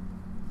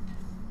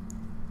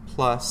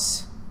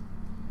plus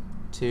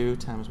 2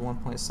 times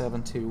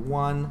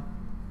 1.721.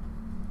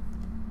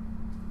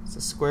 It's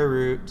the square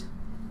root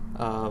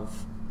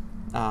of,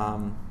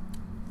 we're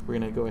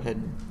going to go ahead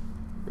and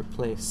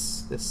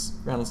replace this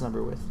Reynolds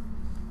number with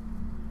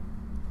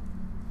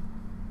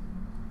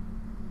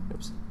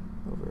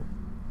over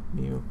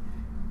mu.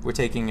 We're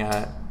taking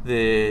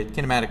the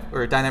kinematic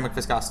or dynamic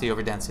viscosity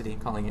over density,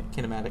 calling it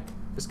kinematic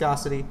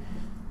viscosity,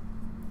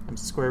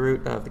 times the square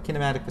root of the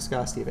kinematic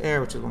viscosity of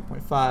air, which is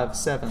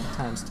 1.57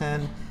 times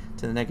 10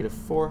 to the negative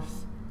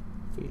fourth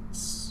feet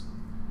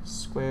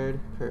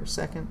squared per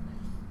second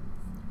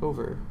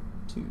over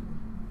 2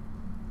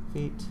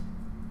 feet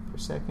per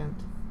second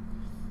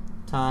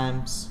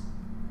times,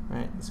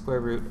 right, the square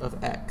root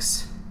of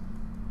x.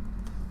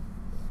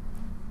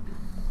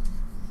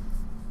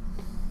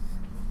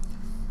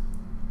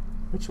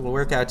 Which will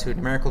work out to a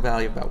numerical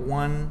value of about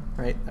 1,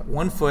 right, at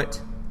 1 foot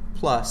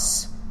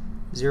plus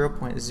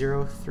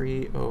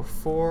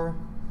 0.0304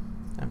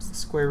 times the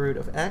square root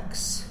of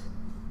x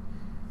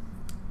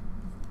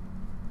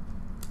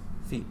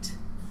feet.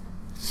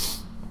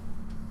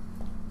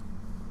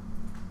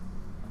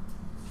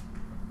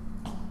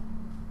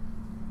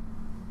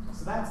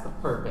 So that's the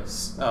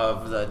purpose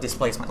of the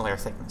displacement layer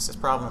thickness. It's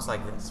problems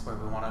like this where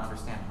we want to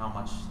understand how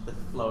much the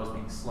flow is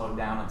being slowed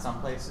down in some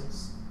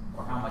places,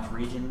 or how much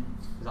region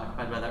is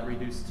occupied by that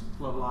reduced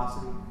flow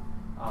velocity,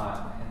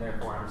 and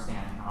therefore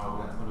understand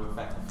how that's going to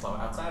affect the flow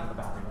outside of the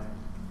boundary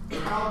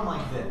layer. A problem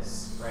like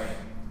this, right?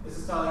 This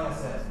is telling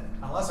us that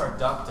unless our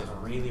duct is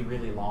really,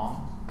 really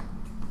long,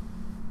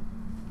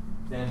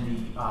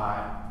 then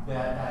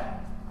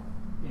that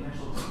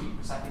initial 2 feet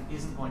per second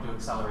isn't going to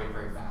accelerate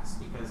very fast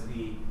because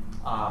the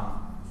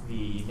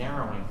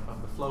narrowing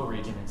of the flow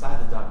region inside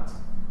the duct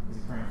is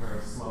occurring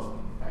very slowly.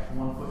 In fact,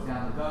 1 foot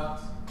down the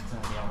duct, it's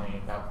going to be only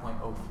about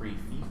 0.03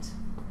 feet,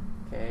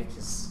 okay, which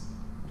is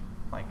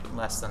like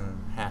less than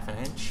half an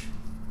inch.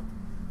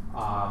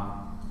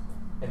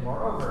 And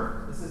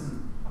moreover, this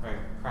isn't a very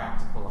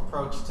practical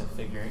approach to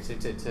figuring, to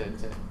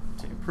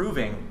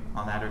improving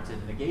on that or to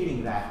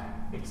negating that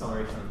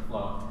acceleration of the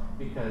flow,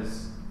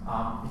 because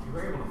if you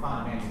were able to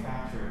find a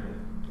manufacturer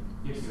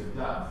that gives you a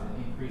duct that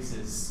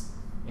increases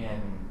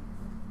in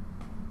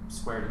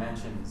square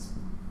dimensions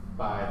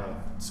by the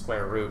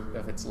square root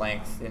of its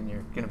length, then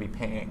you're going to be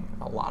paying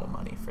a lot of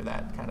money for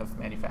that kind of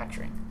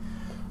manufacturing.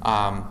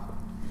 A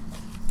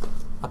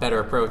better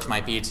approach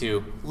might be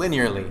to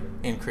linearly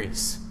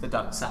increase the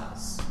duct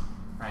size,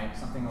 right?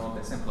 Something a little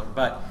bit simpler.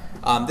 But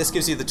this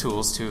gives you the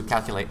tools to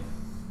calculate.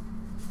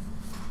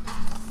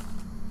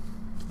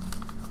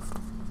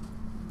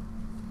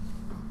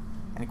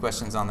 Any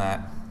questions on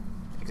that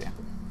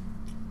example?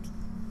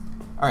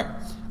 All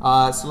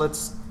right, so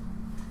let's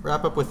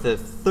wrap up with the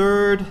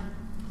third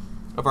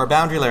of our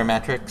boundary layer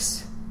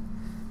metrics,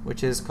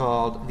 which is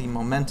called the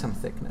momentum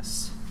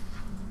thickness.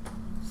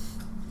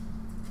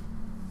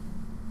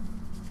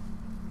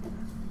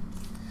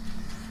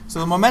 So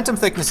the momentum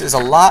thickness is a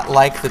lot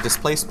like the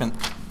displacement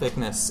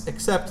thickness,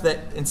 except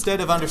that instead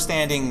of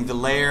understanding the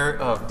layer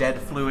of dead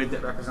fluid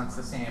that represents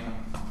the same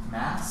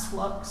mass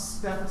flux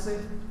deficit,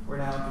 we're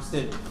now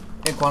interested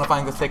in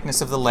quantifying the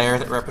thickness of the layer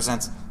that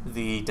represents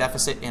the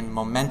deficit in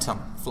momentum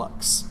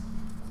flux.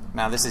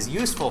 Now this is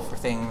useful for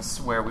things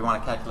where we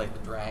want to calculate the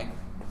drag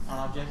on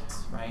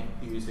objects, right?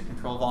 You use the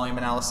control volume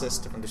analysis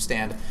to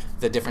understand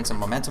the difference in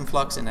momentum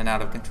flux in and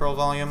out of control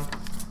volume.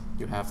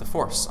 You have the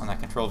force on that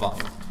control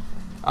volume.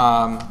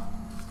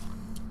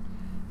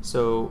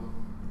 So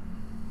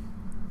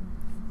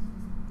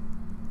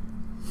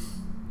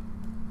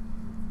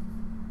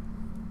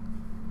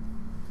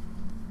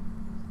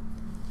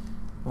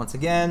once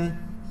again,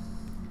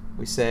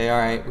 we say, all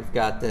right, we've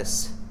got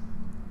this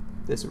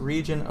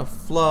region of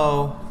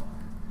flow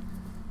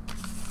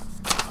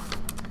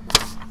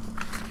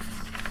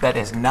that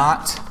is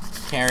not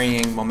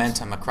carrying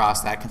momentum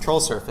across that control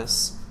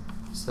surface.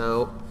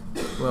 So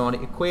we want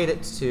to equate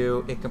it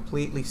to a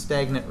completely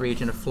stagnant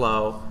region of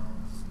flow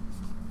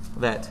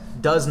that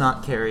does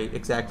not carry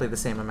exactly the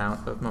same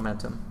amount of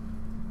momentum.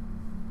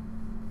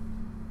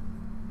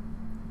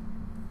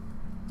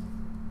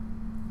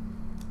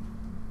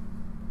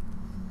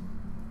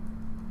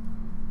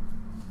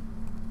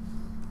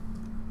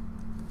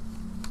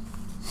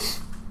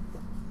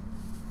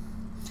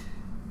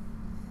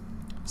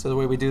 So the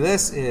way we do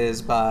this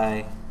is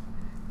by,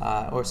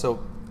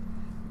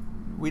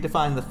 we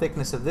define the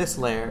thickness of this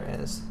layer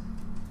as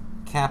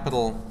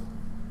capital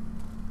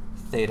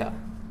theta.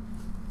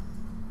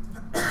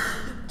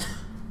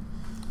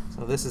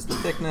 So this is the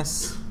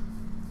thickness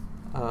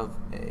of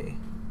a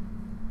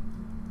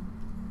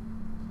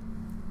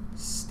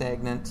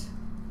stagnant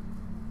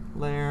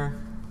layer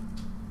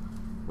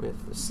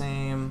with the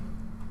same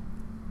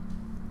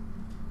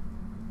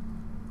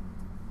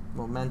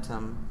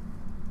momentum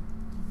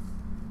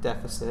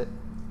deficit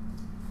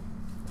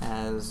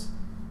as,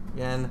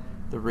 again,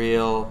 the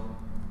real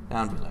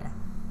boundary layer.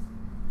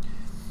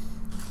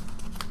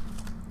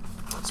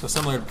 So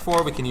similar to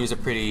before, we can use a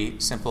pretty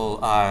simple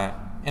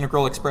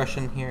integral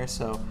expression here.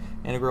 So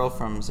integral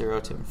from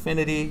 0 to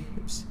infinity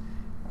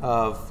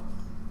of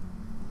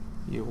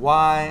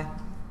uy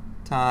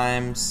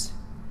times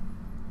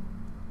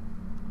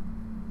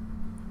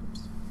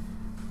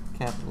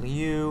capital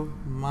U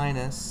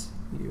minus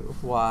u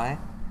of y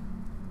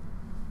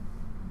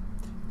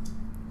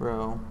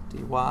rho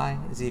dy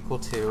is equal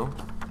to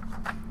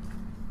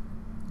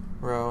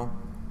rho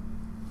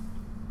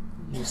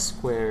u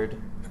squared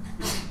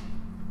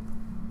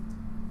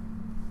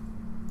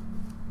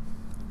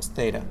is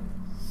theta.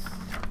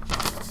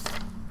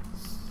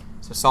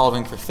 So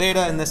solving for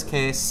theta in this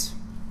case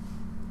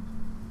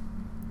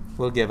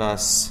will give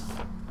us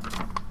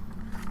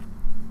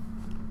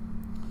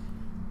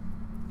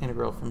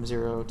integral from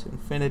 0 to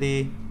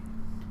infinity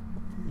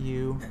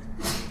u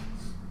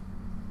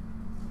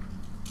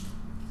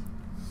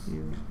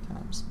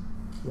times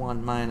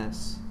 1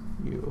 minus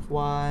u of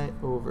y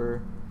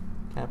over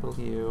capital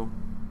U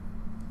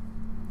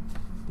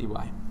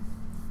dy.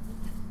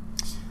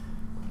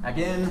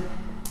 Again,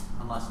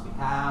 unless we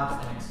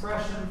have an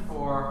expression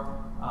for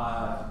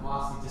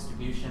velocity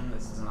distribution,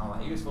 this isn't all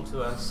that useful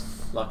to us.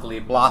 Luckily,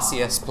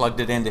 Blasius plugged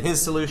it into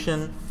his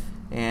solution,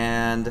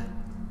 and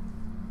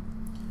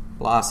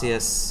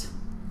Blasius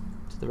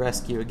to the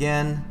rescue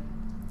again.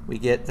 We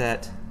get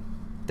that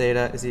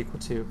theta is equal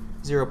to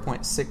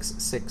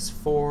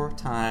 0.664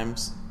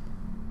 times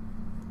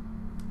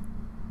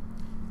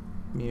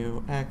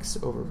mu x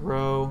over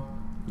rho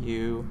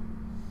u,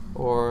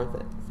 or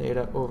that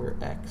theta over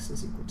x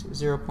is equal to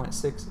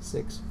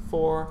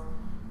 0.664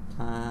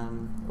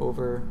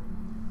 over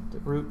the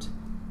root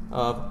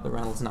of the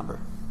Reynolds number.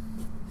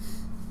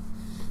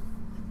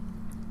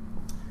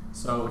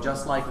 So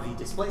just like the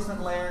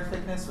displacement layer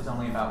thickness was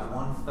only about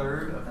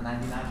 1/3 of the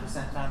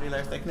 99% boundary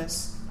layer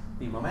thickness,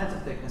 the momentum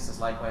thickness is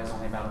likewise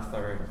only about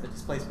 1/3 of the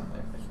displacement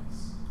layer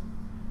thickness.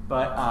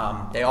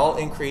 But they all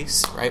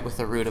increase, right, with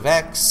the root of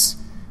x.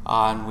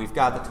 And we've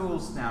got the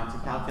tools now to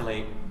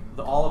calculate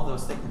all of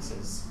those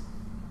thicknesses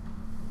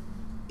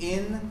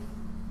in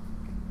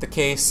the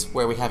case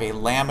where we have a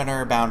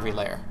laminar boundary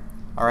layer.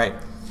 All right,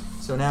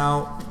 so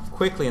now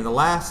quickly, in the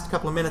last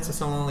couple of minutes, this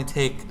will only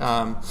take,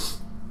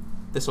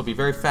 this will be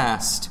very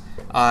fast,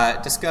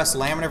 discuss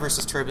laminar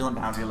versus turbulent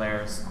boundary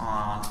layers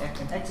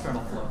in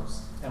external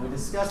flows. And we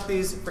discussed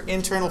these for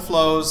internal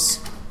flows.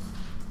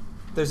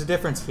 There's a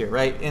difference here,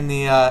 right? In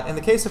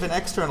the case of an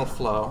external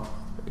flow,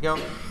 there we go.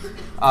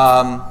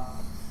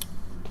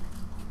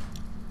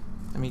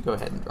 Let me go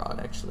ahead and draw it.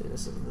 Actually,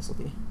 this will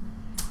be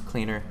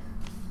cleaner.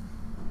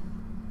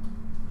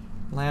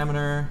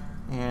 Laminar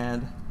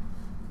and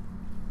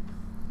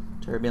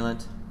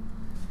turbulent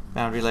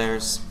boundary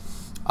layers.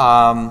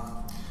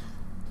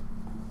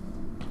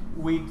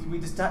 We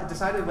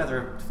decided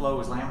whether a flow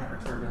was laminar or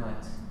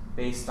turbulent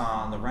based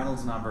on the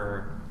Reynolds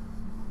number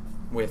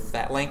with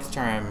that length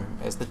term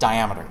as the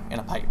diameter in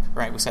a pipe,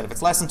 right? We said if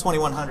it's less than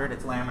 2100,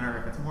 it's laminar.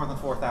 If it's more than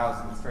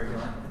 4000, it's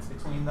turbulent. If it's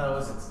between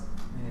those, it's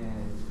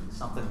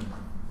something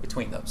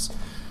between those,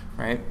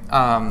 right?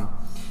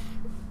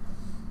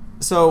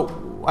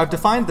 So I've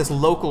defined this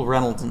local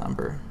Reynolds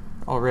number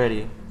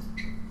already.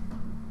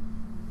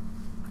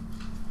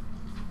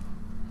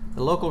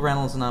 The local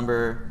Reynolds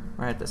number,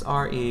 right, this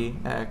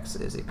Rex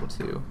is equal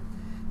to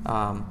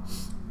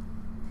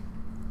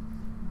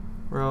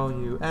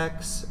rho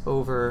ux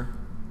over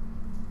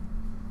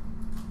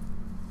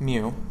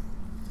mu.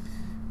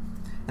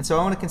 And so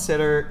I want to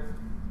consider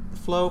the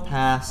flow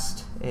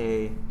past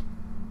a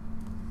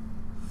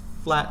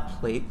flat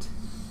plate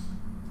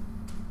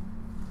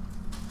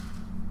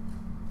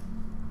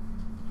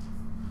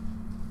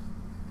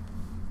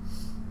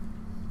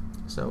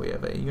So we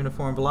have a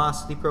uniform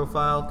velocity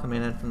profile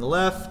coming in from the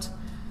left.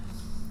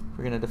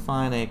 We're going to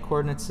define a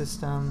coordinate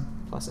system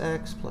plus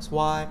x plus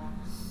y.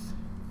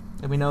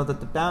 And we know that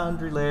the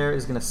boundary layer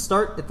is going to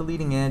start at the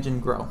leading edge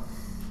and grow.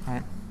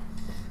 Right?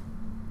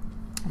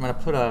 I'm going to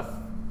put a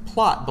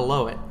plot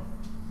below it.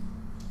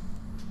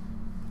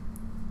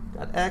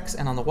 Got x,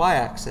 and on the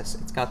y-axis,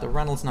 it's got the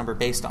Reynolds number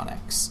based on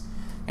x.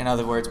 In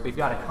other words, we've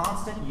got a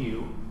constant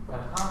u, we've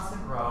got a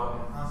constant rho,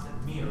 and a constant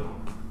mu,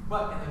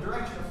 but in the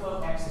direction of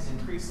flow, x is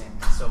increasing.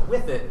 So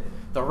with it,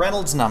 the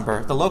Reynolds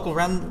number, the local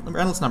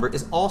Reynolds number,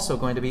 is also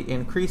going to be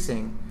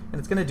increasing, and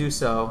it's going to do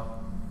so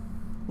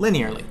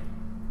linearly,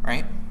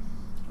 right?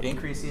 It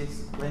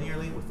increases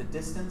linearly with the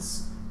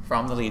distance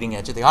from the leading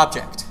edge of the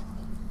object.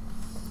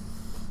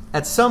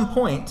 At some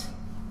point,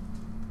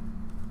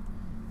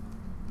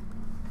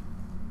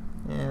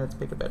 let's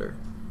pick a better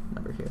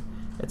number here.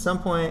 At some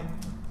point,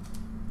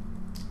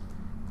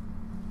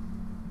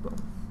 boom,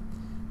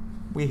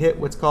 we hit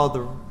what's called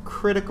the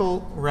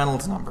critical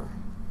Reynolds number.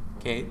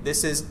 Okay,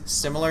 this is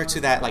similar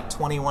to that like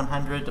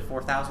 2100 to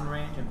 4000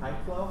 range in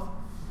pipe flow.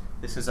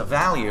 This is a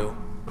value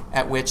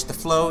at which the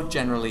flow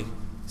generally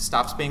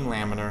stops being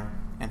laminar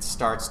and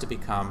starts to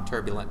become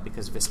turbulent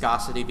because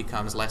viscosity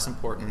becomes less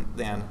important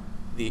than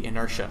the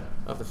inertia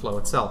of the flow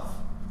itself.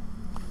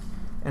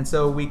 And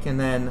so we can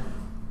then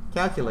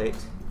calculate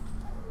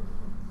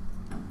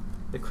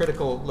the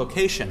critical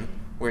location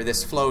where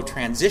this flow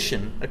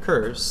transition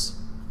occurs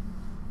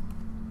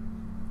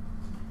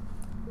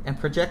and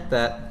project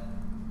that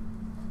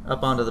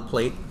up onto the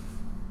plate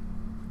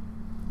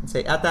and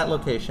say at that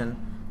location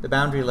the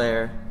boundary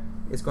layer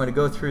is going to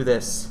go through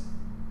this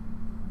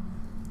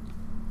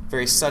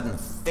very sudden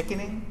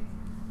thickening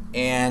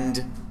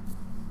and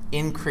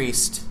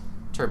increased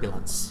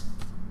turbulence.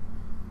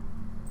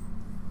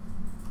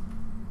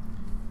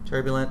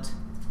 Turbulent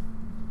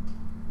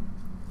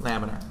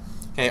laminar.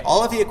 Okay,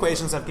 all of the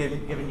equations I've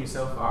given you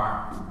so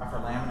far are for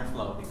laminar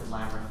flow because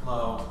laminar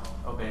flow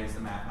obeys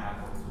the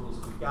mathematical tools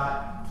that we've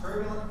got.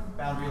 Turbulent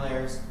boundary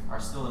layers are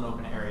still an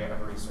open area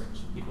of research.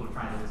 People are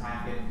trying to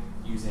attack it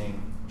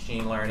using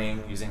machine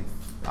learning, using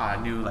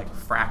new like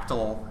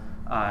fractal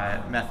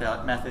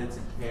methods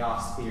and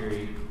chaos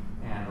theory,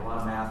 and a lot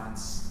of math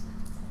that's,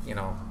 you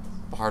know,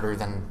 harder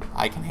than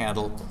I can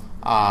handle.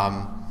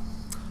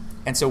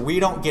 And so we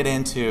don't get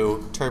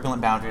into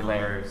turbulent boundary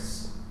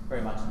layers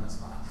very much in this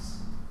class.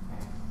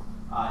 Okay?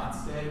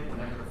 Instead,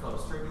 whenever the flow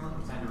is turbulent,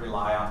 we tend to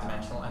rely on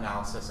dimensional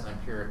analysis and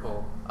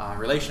empirical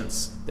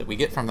relations that we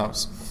get from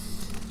those.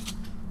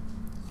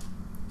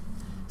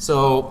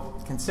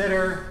 So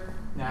consider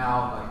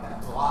now like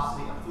that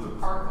velocity of a fluid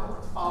particle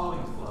that's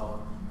following the flow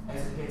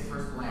as it hits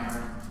first the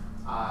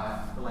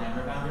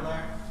laminar boundary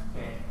layer.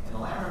 Okay, in the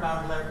laminar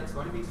boundary layer, it's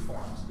going to be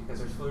deformed because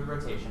there's fluid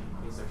rotation,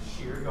 because there's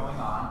shear going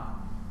on.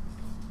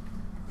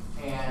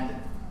 And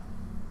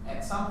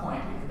at some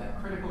point, we hit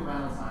that critical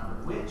Reynolds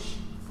number, which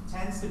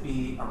tends to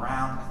be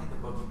around, I think the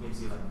book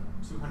gives you like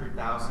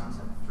 200,000 to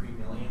 3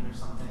 million or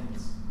something.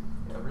 It's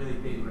a really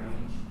big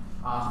range.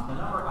 The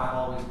number I've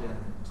always been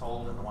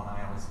told, and the one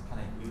I always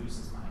kind of use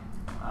as my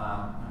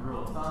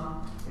rule of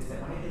thumb, is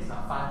that when it hits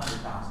about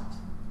 500,000,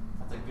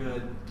 that's a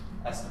good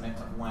estimate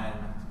of when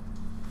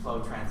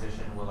flow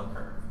transition will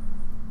occur.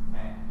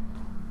 Okay?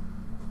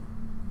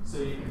 So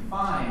you can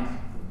find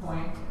the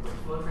point at which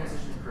flow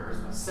transition occurs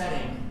by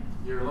setting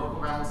your local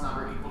Reynolds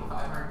number equal to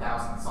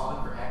 500,000,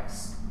 solving for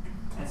x.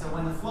 And so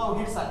when the flow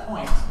hits that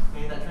point,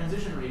 okay, that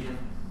transition region,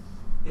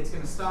 it's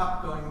going to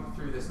stop going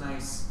through this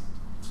nice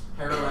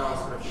parallel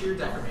sort of shear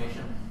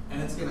deformation,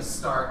 and it's going to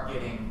start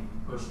getting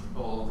pushed,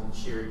 pulled, and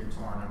sheared, and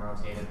torn, and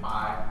rotated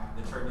by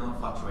the turbulent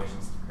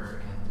fluctuations that occur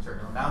in the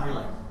turbulent boundary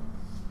layer.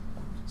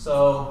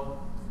 So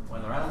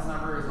when the Reynolds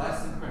number is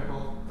less than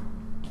critical,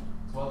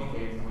 it's well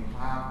behaved, and we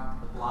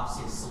have the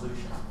velocity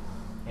solution,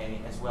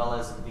 okay, as well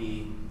as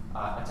the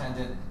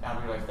attendant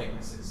boundary layer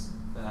thicknesses,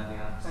 the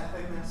 99%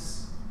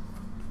 thickness,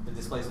 the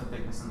displacement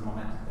thickness, and the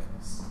momentum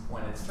thickness.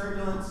 When it's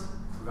turbulent,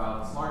 we've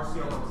got this large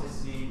scale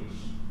vorticity, which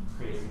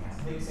creates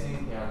enhanced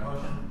mixing, chaotic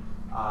motion.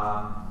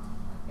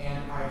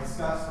 And I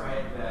discussed,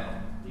 right,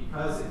 that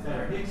because it's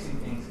better mixing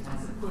things, it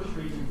tends to push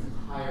regions into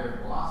higher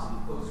velocity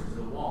closer to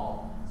the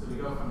wall. So we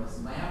go from this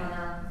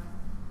laminar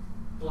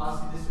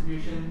velocity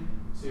distribution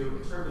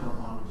to a turbulent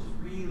one, which is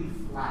really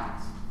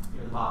flat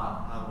near the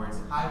bottom. In other words,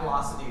 at high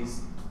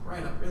velocities,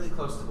 right up really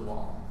close to the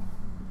wall.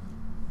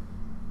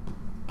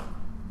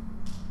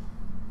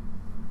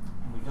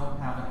 And we don't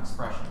have an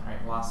expression,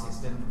 right?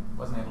 Velocities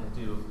wasn't able to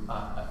do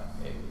a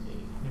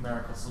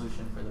numerical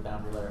solution for the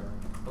boundary layer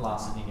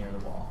velocity near the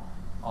wall.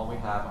 All we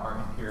have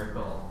are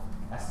empirical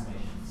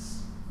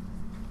estimations.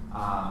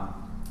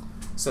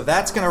 So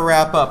that's going to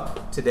wrap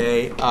up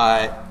today.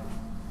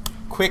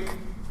 Quick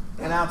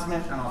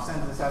announcement, and I'll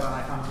send this out on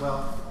ICON as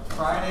well.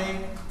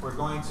 Friday, we're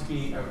going to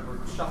be we're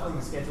shuffling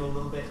the schedule a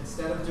little bit.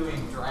 Instead of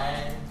doing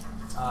drag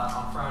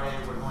on Friday,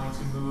 we're going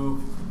to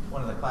move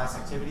one of the class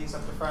activities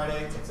up to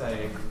Friday. It's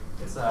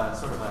a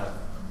sort of a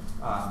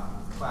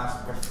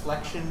class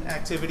reflection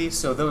activity.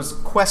 So those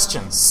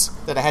questions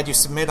that I had you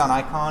submit on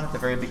ICON at the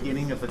very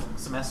beginning of the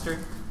semester,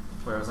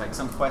 where it was like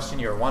some question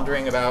you were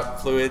wondering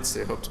about fluids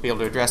that I hope to be able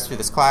to address through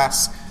this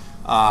class,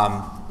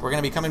 we're going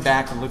to be coming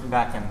back and looping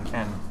back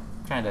and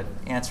trying to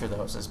answer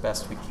those as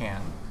best we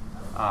can.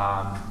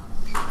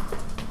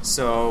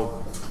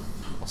 So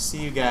I'll see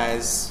you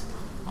guys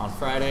on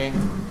Friday.